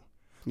do.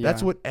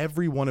 That's what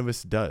every one of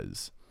us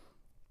does.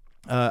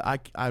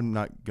 I'm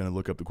not going to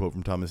look up the quote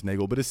from Thomas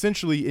Nagel, but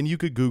essentially, and you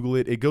could Google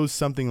it, it goes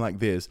something like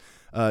this.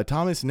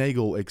 Thomas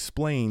Nagel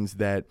explains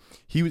that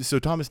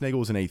Thomas Nagel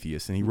was an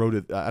atheist, and he wrote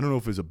it. I don't know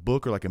if it was a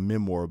book or like a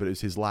memoir, but it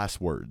was his last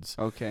words.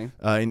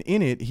 And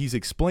in it, he's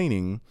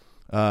explaining,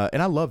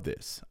 and I love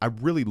this. I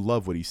really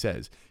love what he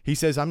says. He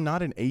says, I'm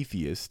not an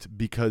atheist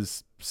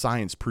because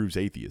science proves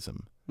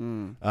atheism.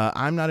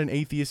 I'm not an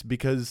atheist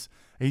because,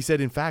 he said,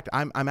 in fact,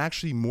 I'm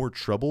actually more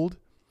troubled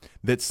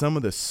that some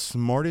of the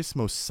smartest,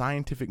 most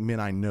scientific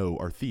men I know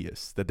are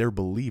theists, that they're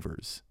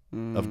believers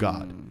of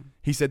God.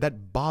 He said,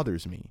 that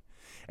bothers me.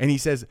 And he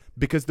says,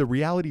 because the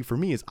reality for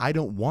me is I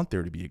don't want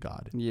there to be a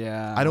God.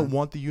 I don't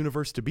want the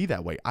universe to be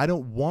that way. I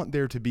don't want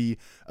there to be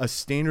a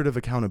standard of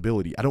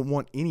accountability. I don't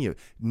want any of it.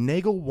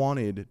 Nagel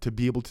wanted to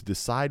be able to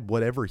decide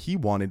whatever he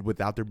wanted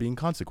without there being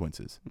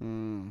consequences.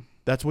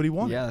 That's what he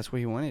wanted. That's what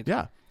he wanted.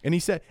 And he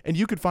said, and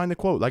you could find the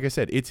quote, like I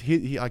said, it's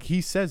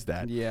he says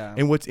that.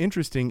 And what's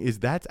interesting is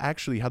that's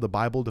actually how the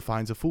Bible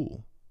defines a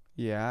fool.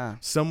 Yeah.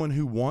 Someone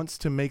who wants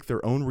to make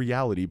their own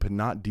reality but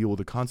not deal with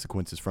the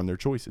consequences from their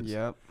choices.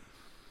 Yep.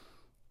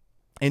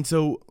 And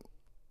so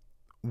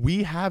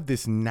we have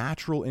this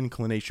natural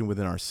inclination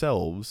within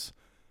ourselves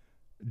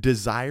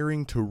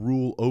desiring to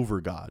rule over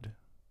God,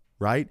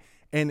 right?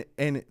 And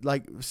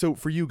like, so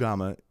for you,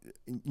 Gama,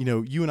 you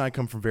know, you and I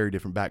come from very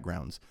different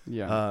backgrounds.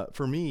 Yeah.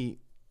 For me,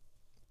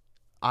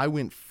 I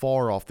went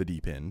far off the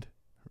deep end.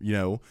 You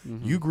know,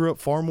 you grew up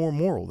far more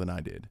moral than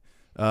I did.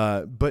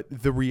 But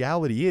the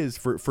reality is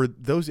for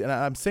those, and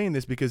I'm saying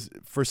this because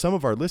for some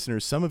of our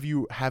listeners, some of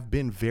you have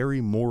been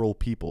very moral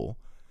people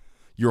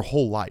your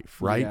whole life,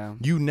 right? Yeah.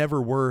 You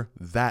never were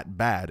that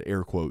bad,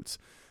 air quotes.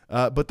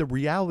 But the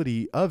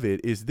reality of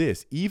it is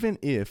this: even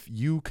if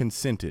you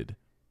consented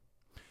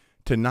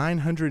to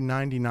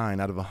 999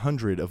 out of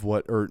 100 of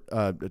what, or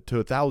to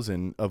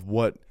 1,000 of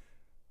what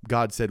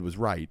God said was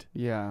right,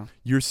 Yeah.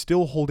 you're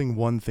still holding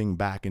one thing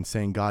back and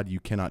saying, God,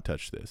 you cannot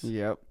touch this.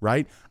 Yep.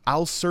 Right?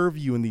 I'll serve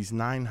you in these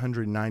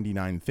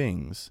 999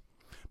 things,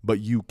 but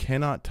you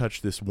cannot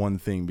touch this one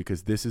thing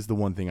because this is the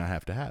one thing I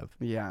have to have.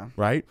 Yeah.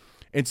 Right?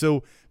 And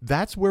so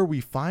that's where we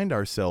find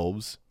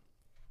ourselves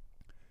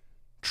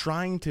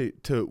trying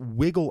to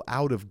wiggle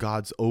out of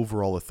God's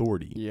overall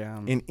authority. Yeah.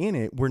 And in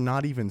it, we're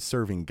not even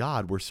serving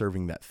God, we're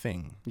serving that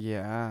thing.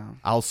 Yeah.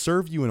 I'll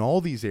serve you in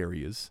all these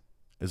areas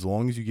as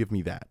long as you give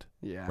me that.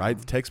 Yeah. Right?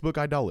 It's textbook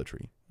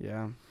idolatry.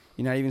 Yeah.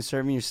 You're not even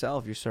serving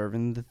yourself. You're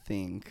serving the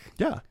thing.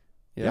 Yeah.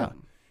 Yeah.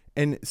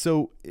 And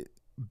so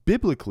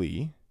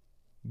biblically,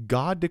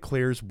 God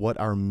declares what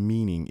our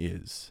meaning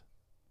is.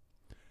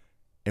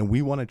 And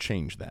we want to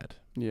change that.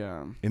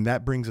 Yeah. And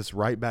that brings us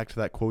right back to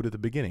that quote at the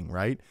beginning,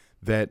 right?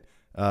 That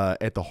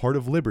at the heart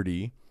of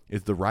liberty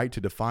is the right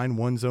to define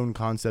one's own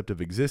concept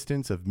of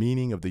existence, of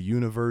meaning, of the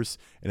universe,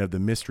 and of the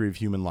mystery of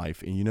human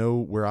life. And you know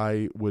where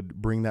I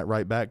would bring that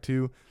right back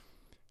to?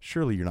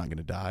 Surely you're not going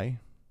to die.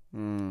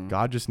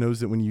 God just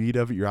knows that when you eat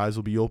of it, your eyes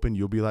will be open.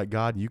 You'll be like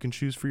God. You can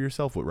choose for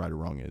yourself what right or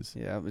wrong is.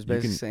 Yeah, it was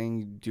basically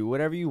saying do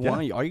whatever you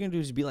want. All you're going to do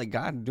is be like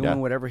God, doing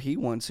whatever he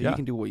wants so you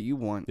can do what you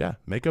want. Yeah,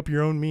 make up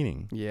your own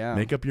meaning. Yeah.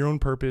 Make up your own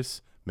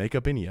purpose. Make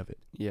up any of it.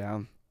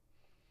 Yeah.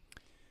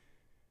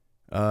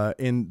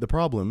 And the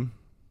problem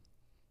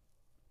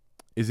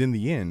is in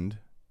the end,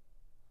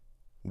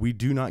 we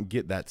do not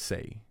get that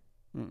say,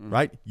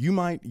 right? You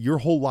might, your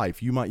whole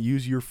life, you might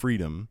use your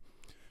freedom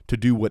to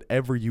do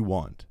whatever you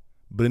want,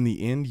 but in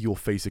the end, you'll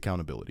face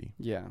accountability.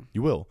 Yeah.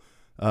 You will.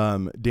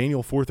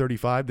 Daniel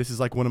 4:35, this is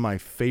like one of my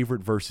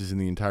favorite verses in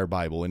the entire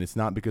Bible, and it's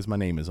not because my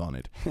name is on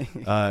it.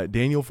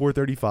 Daniel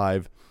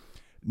 4:35,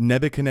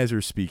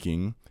 Nebuchadnezzar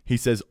speaking, he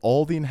says,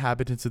 all the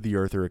inhabitants of the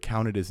earth are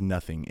accounted as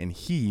nothing, and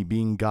he,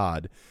 being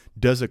God,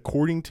 does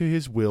according to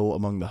his will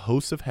among the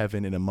hosts of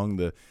heaven and among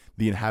the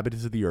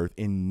inhabitants of the earth,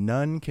 and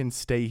none can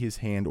stay his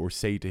hand or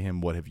say to him,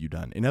 what have you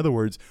done? In other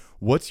words,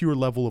 what's your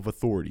level of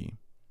authority?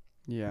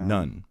 Yeah.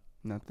 None.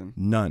 Nothing.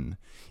 None.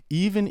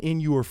 Even in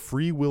your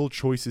free will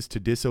choices to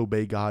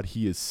disobey God,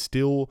 he is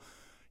still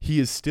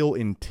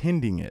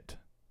intending it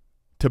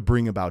to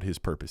bring about his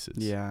purposes.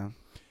 Yeah.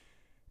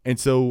 And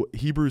so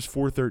Hebrews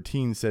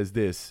 4:13 says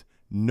this,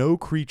 no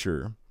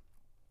creature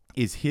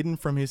is hidden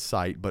from his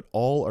sight, but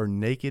all are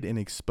naked and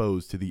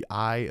exposed to the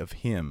eye of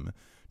him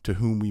to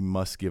whom we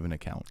must give an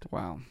account.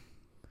 Wow.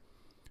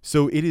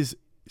 So it is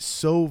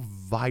so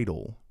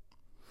vital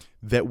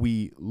that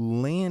we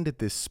land at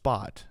this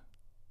spot,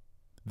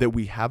 that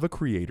we have a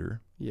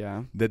creator,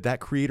 that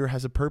creator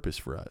has a purpose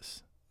for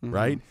us,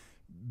 right?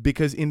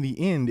 Because in the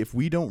end, if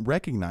we don't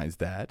recognize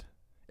that,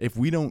 if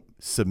we don't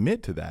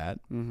submit to that,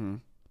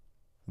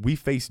 we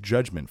face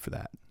judgment for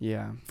that.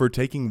 Yeah. For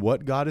taking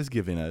what God has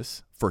given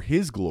us for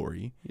his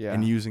glory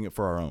and using it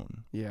for our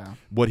own. Yeah.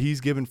 What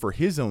he's given for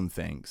his own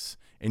thanks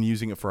and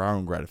using it for our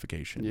own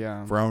gratification.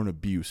 Yeah. For our own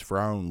abuse, for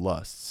our own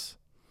lusts.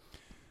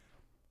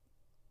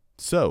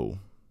 So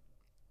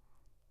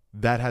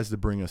that has to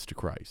bring us to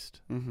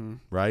Christ,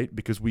 right?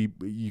 Because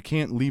you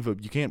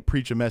can't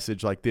preach a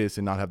message like this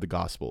and not have the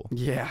gospel.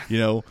 Yeah. You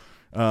know,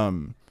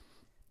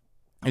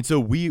 and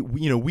so we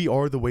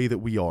are the way that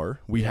we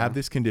are. We have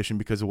this condition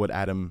because of what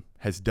Adam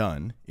has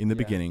done in the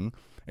beginning.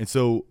 And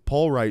so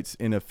Paul writes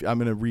I'm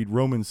going to read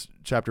Romans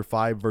chapter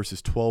 5,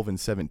 verses 12 and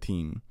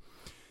 17.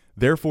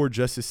 Therefore,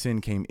 just as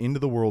sin came into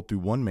the world through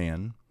one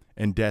man,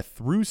 and death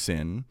through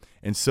sin,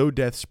 and so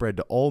death spread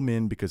to all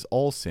men because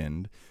all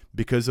sinned,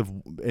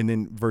 and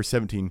then verse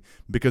 17,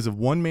 because of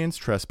one man's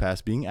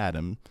trespass, being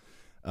Adam,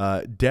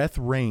 death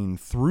reigned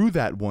through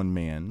that one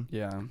man.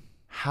 Yeah.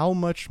 How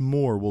much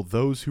more will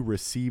those who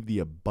receive the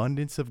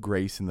abundance of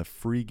grace and the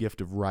free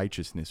gift of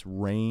righteousness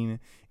reign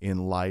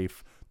in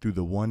life through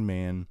the one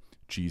man,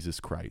 Jesus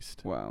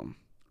Christ? Wow.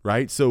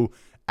 Right? So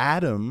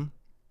Adam,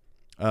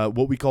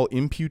 what we call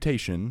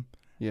imputation,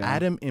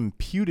 Adam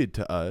imputed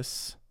to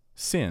us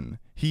sin.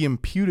 He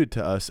imputed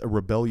to us a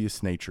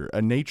rebellious nature,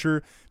 a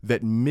nature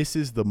that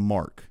misses the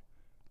mark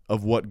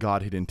of what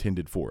God had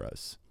intended for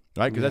us.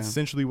 Right? Because that's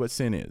essentially what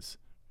sin is.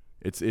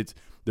 It's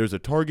there's a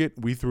target,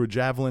 we threw a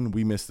javelin,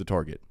 we missed the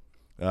target.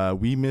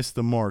 We missed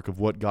the mark of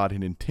what God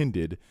had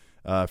intended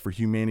for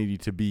humanity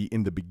to be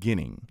in the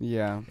beginning.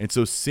 Yeah. And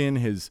so sin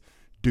has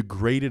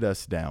degraded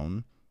us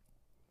down,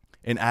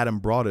 and Adam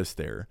brought us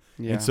there.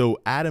 Yeah. And so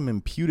Adam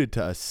imputed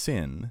to us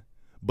sin,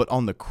 but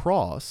on the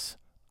cross,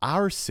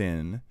 our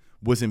sin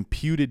was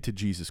imputed to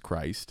Jesus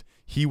Christ.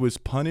 He was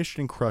punished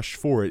and crushed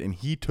for it, and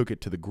he took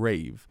it to the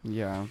grave.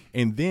 Yeah.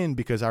 And then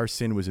because our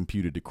sin was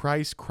imputed to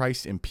Christ,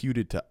 Christ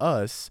imputed to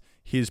us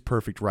his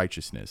perfect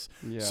righteousness.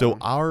 Yeah. So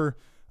our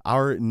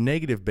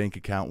negative bank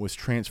account was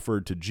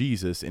transferred to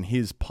Jesus, and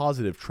his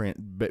positive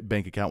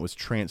bank account was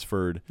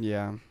transferred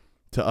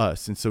to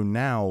us. And so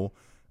now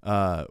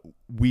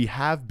we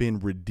have been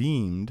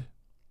redeemed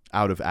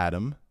out of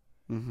Adam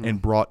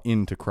and brought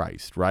into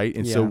Christ, right?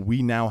 And so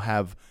we now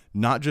have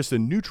not just a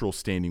neutral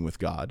standing with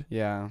God,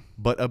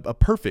 but a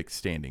perfect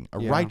standing, a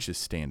righteous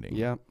standing.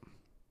 Yep.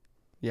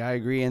 Yeah, I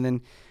agree. And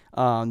then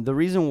the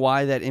reason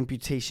why that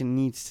imputation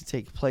needs to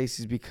take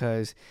place is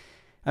because,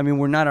 I mean,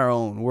 we're not our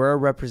own. We're a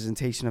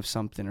representation of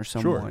something or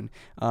someone.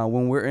 Sure.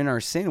 When we're in our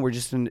sin, we're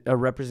just a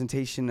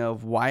representation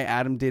of why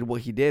Adam did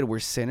what he did. We're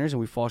sinners and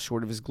we fall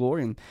short of his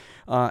glory.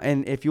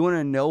 And if you want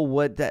to know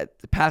what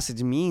that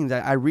passage means,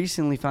 I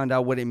recently found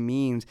out what it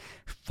means,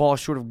 fall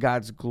short of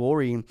God's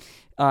glory.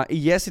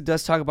 Yes, it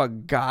does talk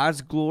about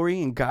God's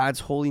glory and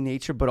God's holy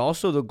nature, but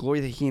also the glory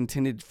that he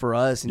intended for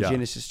us in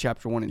Genesis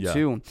chapter 1 and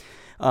 2.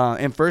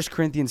 And 1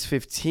 Corinthians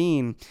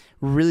 15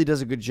 really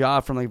does a good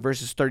job from like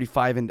verses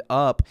 35 and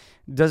up,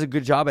 does a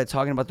good job at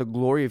talking about the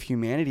glory of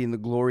humanity and the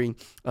glory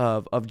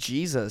of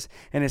Jesus.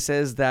 And it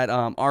says that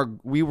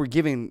we were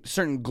given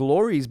certain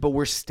glories, but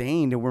we're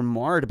stained and we're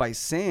marred by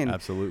sin.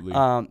 Absolutely.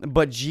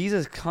 But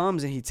Jesus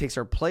comes and he takes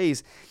our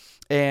place.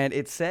 And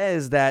it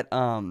says that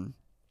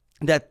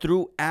that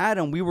through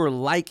Adam we were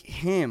like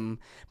him,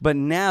 but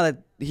now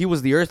that he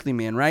was the earthly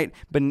man, right?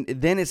 But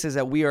then it says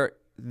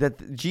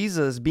that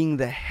Jesus, being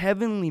the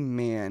heavenly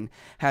man,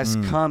 has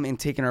come and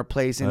taken our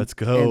place. And, let's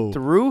go. And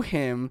through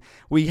him,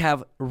 we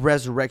have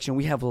resurrection.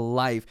 We have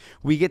life.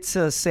 We get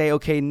to say,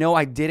 okay, no,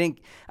 I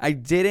didn't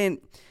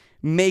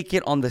make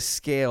it on the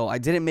scale. I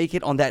didn't make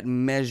it on that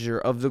measure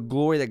of the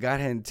glory that God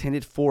had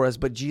intended for us,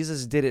 but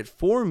Jesus did it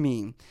for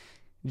me.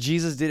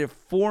 Jesus did it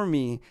for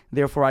me.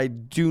 Therefore, I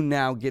do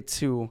now get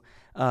to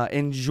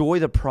enjoy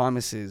the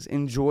promises,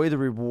 enjoy the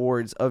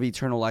rewards of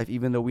eternal life,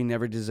 even though we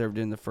never deserved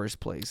it in the first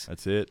place.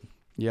 That's it.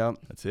 Yep.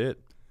 That's it.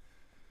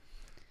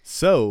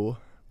 So,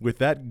 with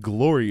that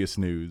glorious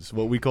news,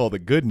 what we call the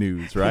good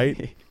news,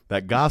 right?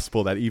 That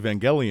gospel, that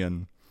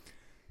evangelion,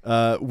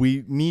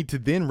 we need to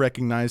then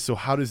recognize, so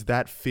how does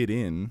that fit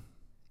in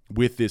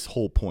with this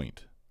whole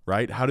point,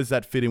 right? How does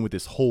that fit in with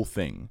this whole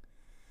thing?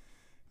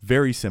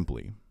 Very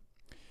simply,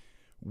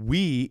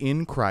 we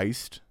in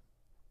Christ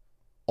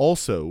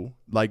also,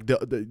 like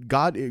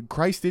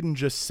Christ didn't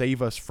just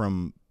save us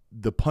from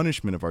the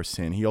punishment of our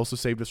sin. He also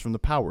saved us from the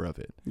power of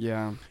it.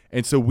 Yeah.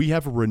 And so we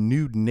have a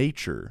renewed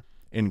nature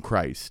in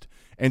Christ.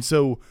 And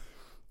so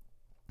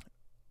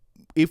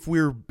if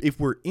we're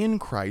in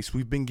Christ,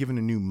 we've been given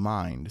a new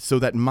mind. So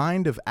that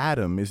mind of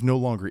Adam is no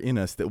longer in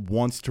us that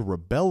wants to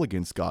rebel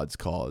against God's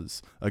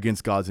cause,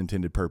 against God's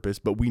intended purpose,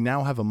 but we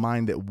now have a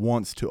mind that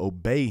wants to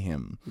obey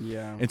him.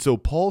 Yeah. And so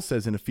Paul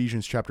says in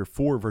Ephesians chapter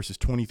 4, verses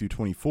 20 through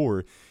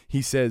 24,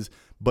 he says,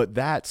 but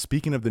that,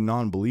 speaking of the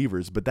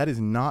non-believers, but that is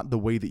not the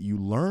way that you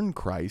learn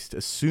Christ,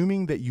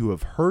 assuming that you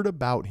have heard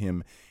about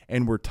him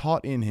and were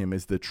taught in him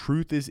as the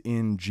truth is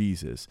in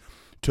Jesus,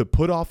 to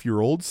put off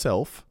your old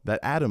self, that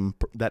Adam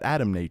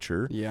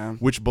nature,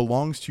 which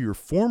belongs to your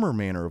former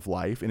manner of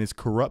life and is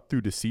corrupt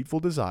through deceitful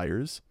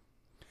desires,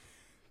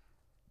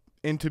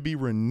 and to be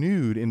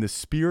renewed in the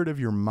spirit of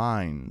your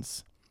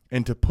minds,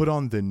 and to put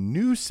on the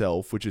new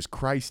self, which is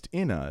Christ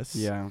in us,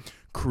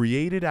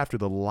 created after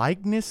the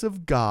likeness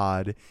of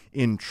God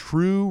in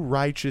true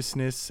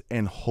righteousness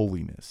and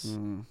holiness.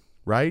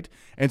 Right?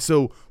 And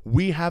so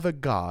we have a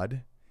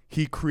God.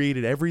 He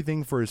created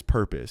everything for his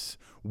purpose.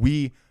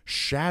 We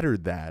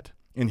shattered that,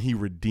 and he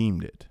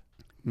redeemed it.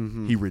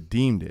 He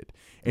redeemed it.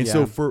 And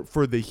so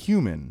for the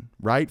human,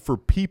 right, for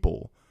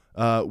people,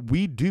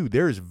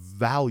 there is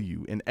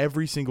value in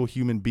every single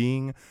human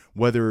being,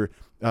 whether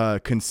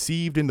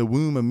conceived in the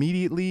womb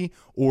immediately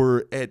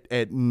or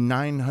at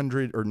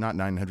 900, or not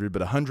 900,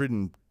 but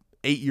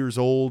 108 years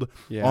old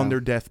on their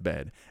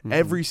deathbed.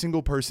 Every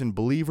single person,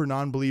 believer,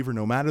 non-believer,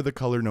 no matter the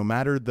color, no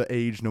matter the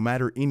age, no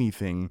matter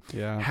anything,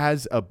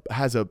 has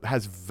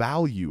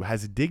value,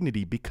 has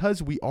dignity,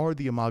 because we are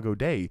the Imago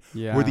Dei.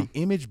 We're the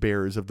image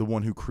bearers of the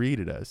one who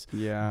created us.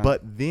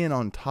 But then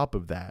on top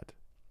of that,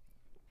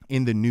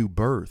 in the new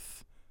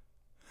birth,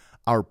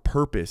 our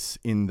purpose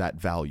in that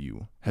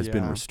value has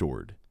been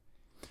restored.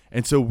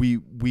 And so we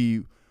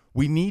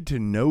need to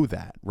know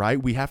that,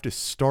 right? We have to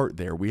start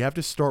there. We have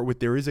to start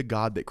with, there is a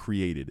God that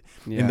created.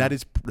 And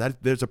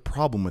there's a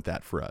problem with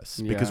that for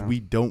us, because we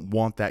don't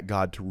want that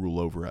God to rule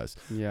over us.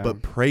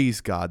 But praise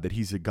God that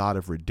he's a God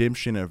of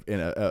redemption, and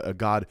a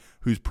God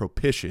who's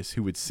propitious,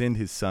 who would send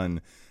his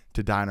son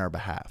to die on our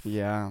behalf.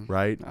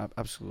 Right?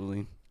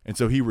 Absolutely. And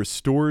so he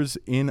restores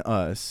in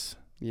us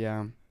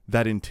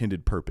that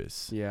intended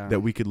purpose,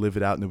 that we could live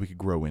it out and that we could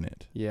grow in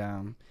it.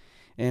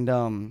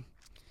 And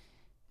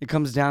it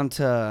comes down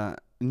to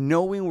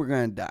knowing we're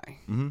going to die.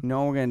 Mm-hmm.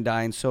 Knowing we're going to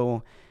die. And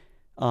so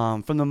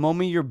from the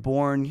moment you're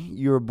born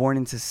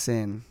into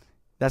sin.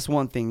 That's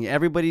one thing.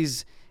 Everybody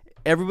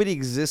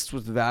exists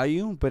with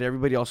value, but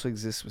everybody also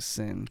exists with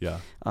sin. Yeah.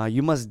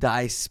 You must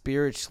die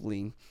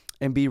spiritually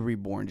and be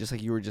reborn, just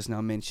like you were just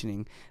now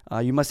mentioning.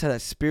 You must have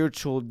that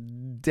spiritual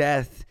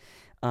death.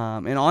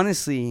 And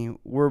honestly,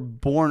 we're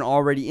born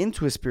already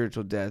into a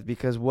spiritual death,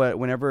 because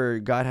whenever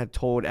God had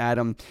told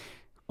Adam,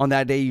 on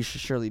that day you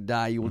should surely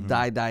die, you will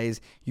die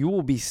is you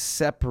will be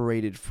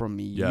separated from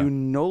me. Yeah. You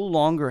no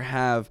longer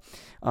have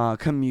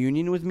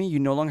communion with me. You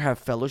no longer have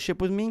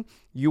fellowship with me.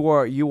 You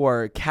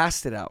are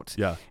casted out.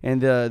 Yeah. And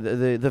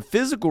the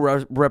physical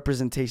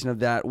representation of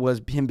that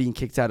was him being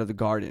kicked out of the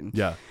garden.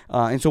 Yeah.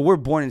 And so we're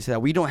born into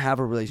that. We don't have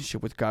a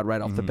relationship with God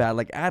right off the bat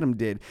like Adam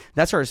did.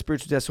 That's our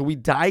spiritual death. So we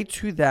die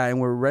to that,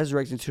 and we're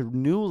resurrected to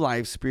new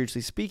life,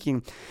 spiritually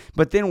speaking.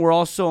 But then we're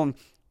also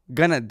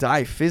gonna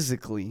die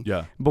physically,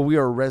 but we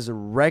are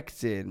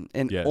resurrected,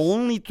 and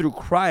only through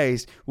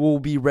Christ will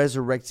be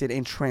resurrected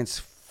and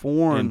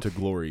transformed into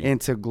glory.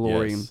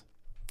 Yes.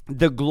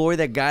 The glory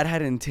that God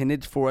had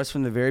intended for us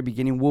from the very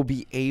beginning will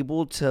be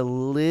able to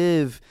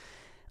live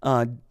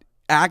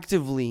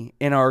actively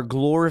in our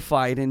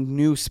glorified and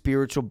new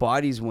spiritual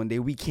bodies one day.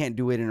 We can't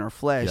do it in our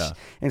flesh.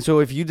 And so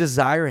if you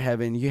desire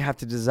heaven, you have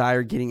to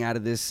desire getting out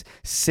of this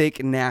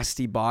sick,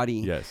 nasty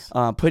body,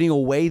 putting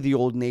away the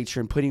old nature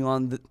and putting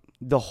on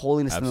the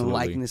holiness and the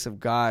likeness of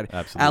God.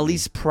 At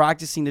least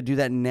practicing to do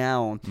that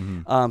now,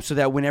 so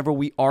that whenever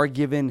we are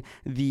given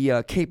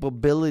the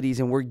capabilities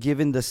and we're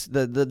given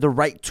the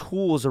right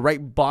tools, the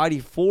right body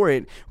for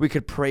it, we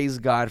could praise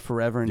God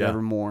forever and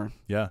evermore.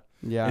 Yeah.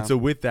 And so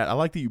with that, I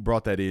like that you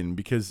brought that in,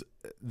 because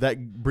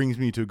that brings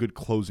me to a good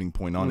closing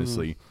point,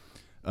 honestly.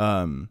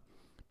 Right?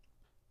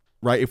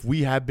 If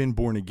we have been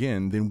born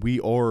again, then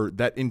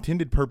that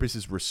intended purpose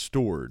is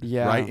restored.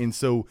 Right? And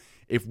so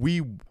if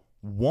we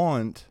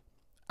want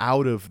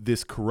out of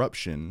this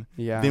corruption,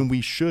 then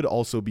we should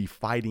also be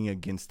fighting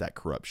against that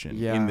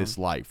corruption in this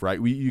life, right?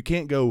 You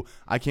can't go,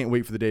 I can't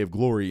wait for the day of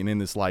glory, and in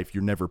this life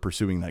you're never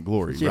pursuing that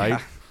glory, right?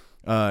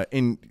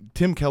 And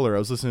Tim Keller, I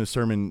was listening to a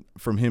sermon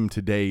from him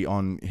today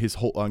on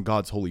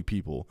God's holy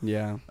people.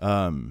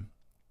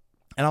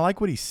 And I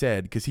like what he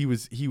said, because he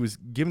was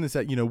giving this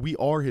that, we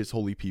are his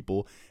holy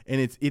people, and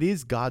it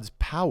is God's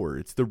power.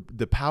 It's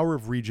the power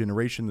of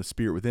regeneration, the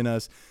Spirit within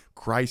us,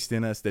 Christ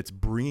in us, that's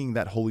bringing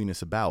that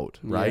holiness about,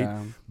 right?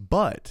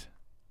 But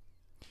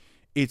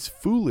it's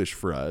foolish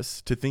for us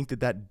to think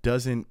that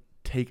doesn't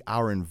take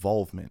our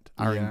involvement,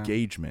 our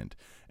engagement.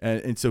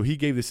 And so he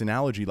gave this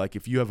analogy, like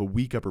if you have a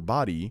weak upper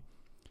body,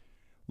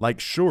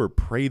 like, sure,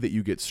 pray that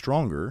you get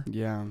stronger.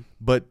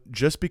 But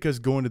just because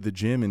going to the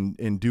gym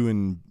and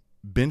doing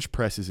bench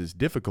presses is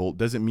difficult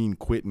doesn't mean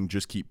quit and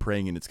just keep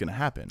praying and it's going to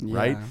happen,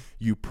 right?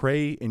 You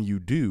pray and you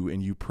do,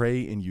 and you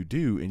pray and you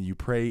do, and you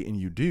pray and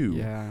you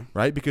do,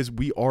 right? Because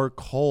we are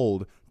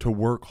called to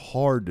work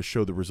hard to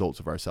show the results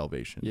of our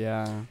salvation.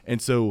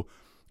 And so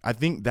I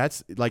think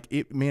that's like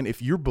it, man.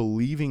 If you're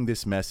believing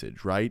this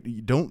message,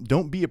 right?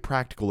 Don't be a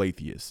practical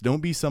atheist. Don't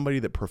be somebody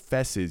that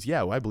professes,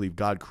 I believe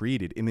God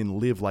created, and then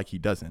live like he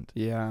doesn't.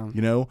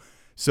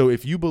 So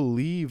if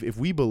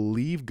we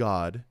believe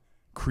God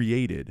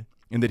created,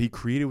 and that he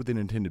created with an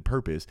intended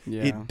purpose,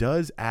 it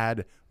does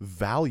add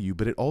value,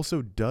 but it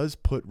also does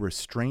put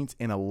restraints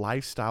and a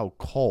lifestyle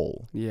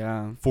call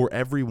for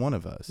every one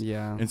of us.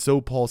 And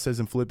so Paul says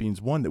in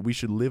Philippians 1 that we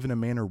should live in a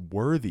manner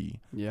worthy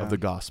of the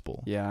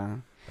gospel.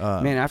 Man,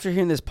 after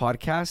hearing this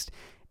podcast,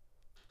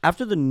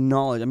 after the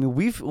knowledge, I mean,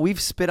 we've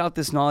spit out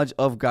this knowledge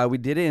of God. We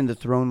did it in the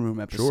throne room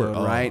episode,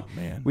 right?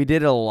 Man. We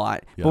did it a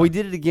lot, but we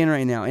did it again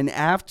right now. And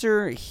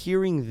after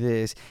hearing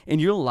this, and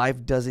your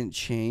life doesn't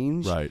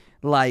change,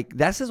 like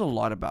that says a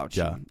lot about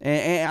you.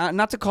 And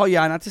not to call you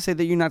out, not to say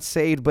that you're not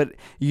saved, but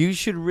you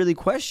should really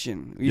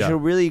question. You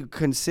should really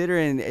consider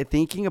and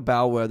thinking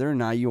about whether or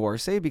not you are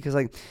saved, because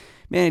like,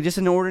 man, just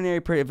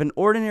if an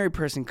ordinary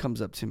person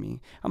comes up to me,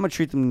 I'm going to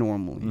treat them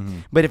normally.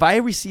 But if I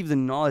receive the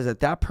knowledge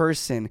that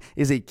person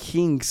is a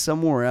king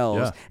somewhere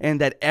else and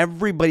that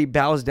everybody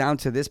bows down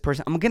to this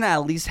person, I'm going to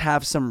at least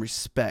have some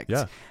respect.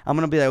 I'm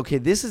going to be like, okay,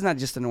 this is not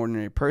just an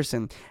ordinary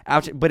person.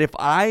 But if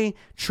I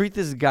treat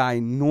this guy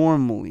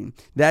normally,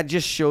 that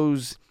just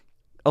shows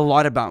a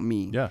lot about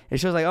me. It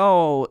shows like,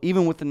 oh,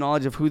 even with the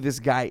knowledge of who this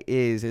guy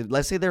is,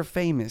 let's say they're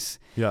famous.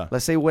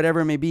 Let's say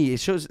whatever it may be. It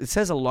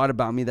says a lot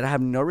about me that I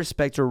have no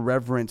respect or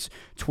reverence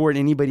toward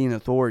anybody in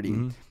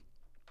authority.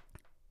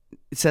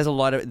 It says a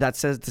lot that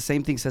says the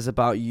same thing says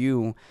about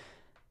you.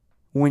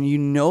 When you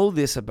know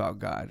this about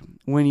God,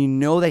 when you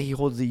know that he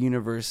holds the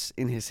universe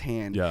in his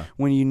hand,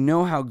 when you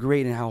know how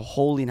great and how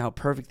holy and how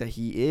perfect that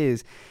he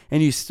is,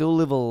 and you still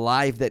live a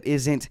life that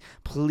isn't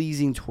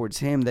pleasing towards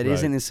him, that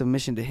isn't in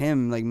submission to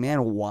him, like,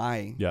 man,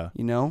 why?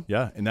 You know?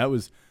 And that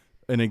was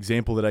an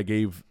example that I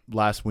gave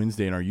last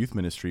Wednesday in our youth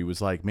ministry,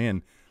 was like,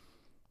 man,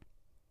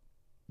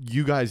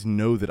 you guys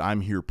know that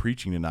I'm here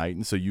preaching tonight,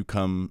 and so you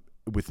come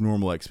with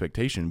normal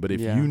expectation. But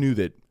if you knew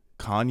that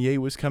Kanye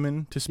was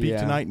coming to speak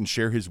tonight and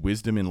share his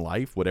wisdom in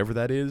life, whatever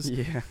that is.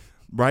 Yeah.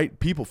 Right?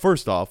 People,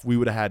 first off, we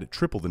would have had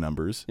triple the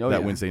numbers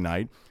Wednesday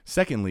night.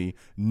 Secondly,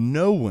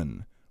 no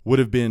one would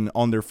have been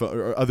on their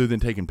phone other than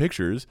taking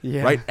pictures.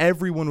 Yeah. Right?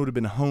 Everyone would have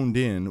been honed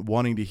in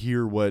wanting to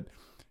hear what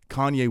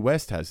Kanye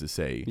West has to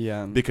say.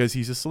 Yeah. Because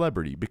he's a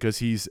celebrity, because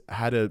he's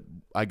had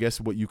I guess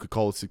what you could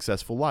call a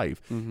successful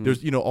life.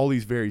 There's, all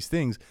these various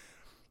things.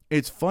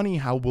 It's funny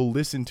how we'll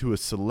listen to a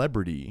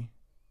celebrity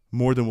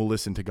more than we'll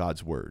listen to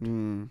God's word,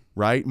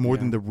 right? More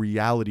than the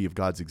reality of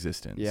God's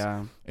existence.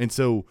 Yeah. And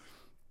so,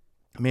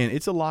 man,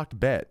 it's a locked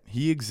bet.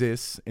 He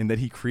exists and that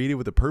he created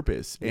with a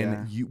purpose.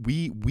 And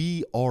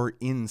we are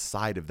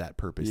inside of that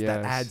purpose.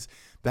 Yes.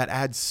 That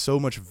adds so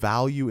much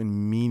value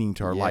and meaning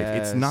to our life.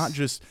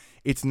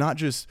 It's not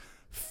just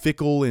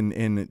fickle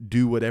and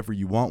do whatever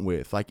you want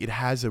with. Like, it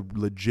has a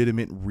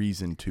legitimate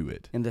reason to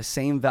it. And the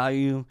same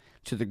value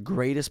to the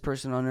greatest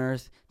person on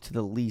earth, to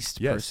the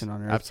least person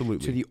on earth.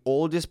 Absolutely. To the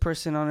oldest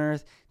person on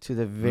earth, to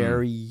the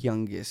very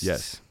youngest.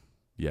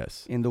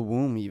 Yes. In the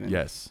womb even.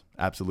 Yes,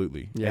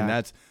 absolutely. Yeah.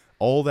 And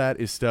all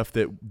that is stuff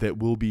that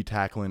we'll be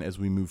tackling as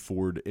we move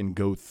forward and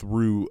go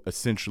through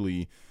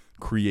essentially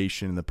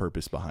creation and the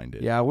purpose behind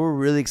it. Yeah, we're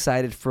really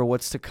excited for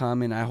what's to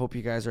come, and I hope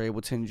you guys are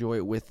able to enjoy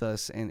it with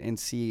us and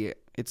see it.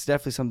 It's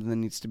definitely something that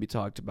needs to be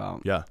talked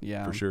about.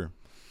 Yeah, for sure.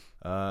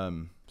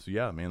 So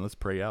yeah, man, let's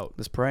pray out.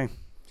 Let's pray.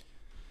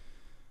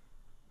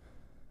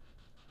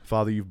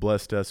 Father, you've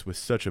blessed us with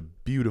such a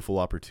beautiful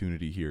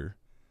opportunity here,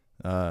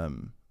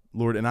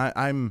 Lord, and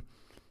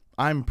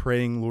I'm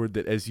praying, Lord,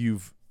 that as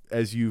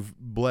you've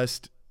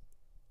blessed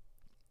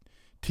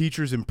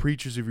teachers and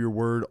preachers of your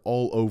word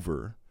all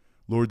over,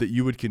 Lord, that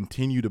you would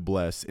continue to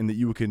bless and that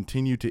you would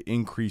continue to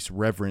increase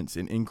reverence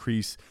and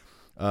increase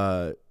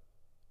how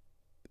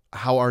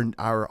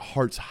our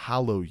hearts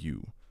hallow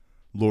you,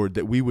 Lord,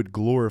 that we would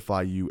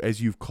glorify you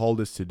as you've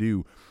called us to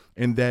do,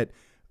 and that,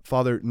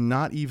 Father,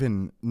 not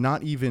even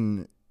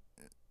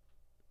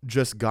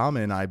just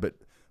Gama and I, but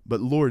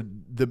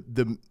Lord,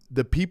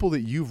 the people that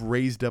you've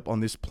raised up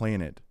on this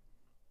planet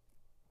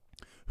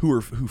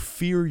who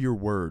fear your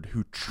word,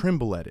 who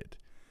tremble at it,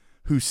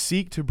 who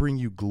seek to bring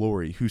you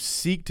glory, who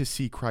seek to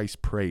see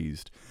Christ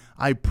praised.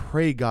 I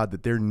pray, God,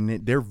 that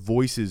their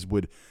voices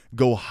would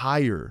go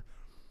higher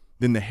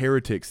than the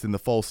heretics, than the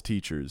false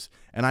teachers.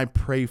 And I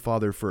pray,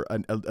 Father, for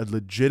a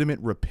legitimate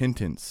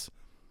repentance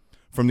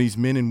from these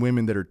men and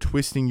women that are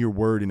twisting your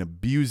word and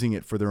abusing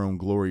it for their own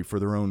glory, for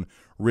their own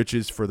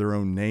riches, for their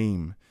own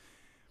name.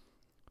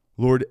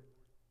 Lord,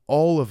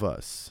 all of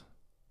us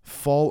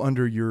fall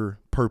under your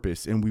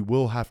purpose, and we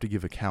will have to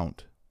give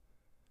account.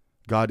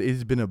 God, it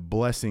has been a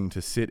blessing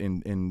to sit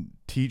and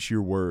teach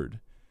your word.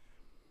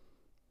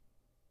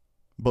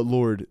 But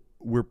Lord,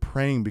 we're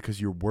praying because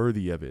you're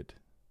worthy of it,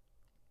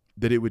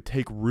 that it would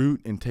take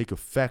root and take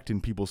effect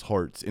in people's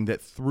hearts, and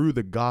that through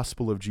the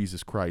gospel of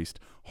Jesus Christ,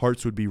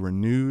 hearts would be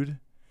renewed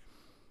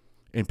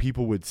and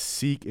people would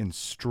seek and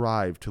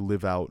strive to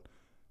live out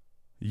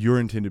your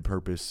intended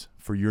purpose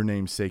for your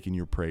name's sake and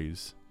your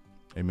praise.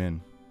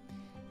 Amen.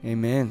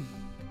 Amen.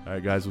 All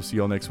right, guys, we'll see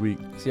y'all next week.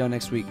 See y'all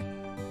next week.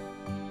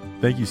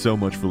 Thank you so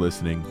much for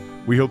listening.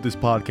 We hope this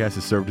podcast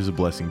has served as a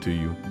blessing to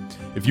you.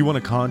 If you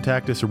want to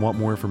contact us or want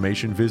more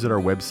information, visit our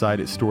website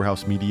at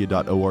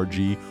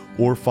storehousemedia.org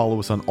or follow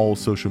us on all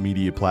social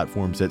media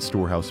platforms at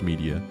Storehouse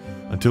Media.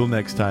 Until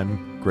next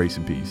time, grace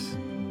and peace.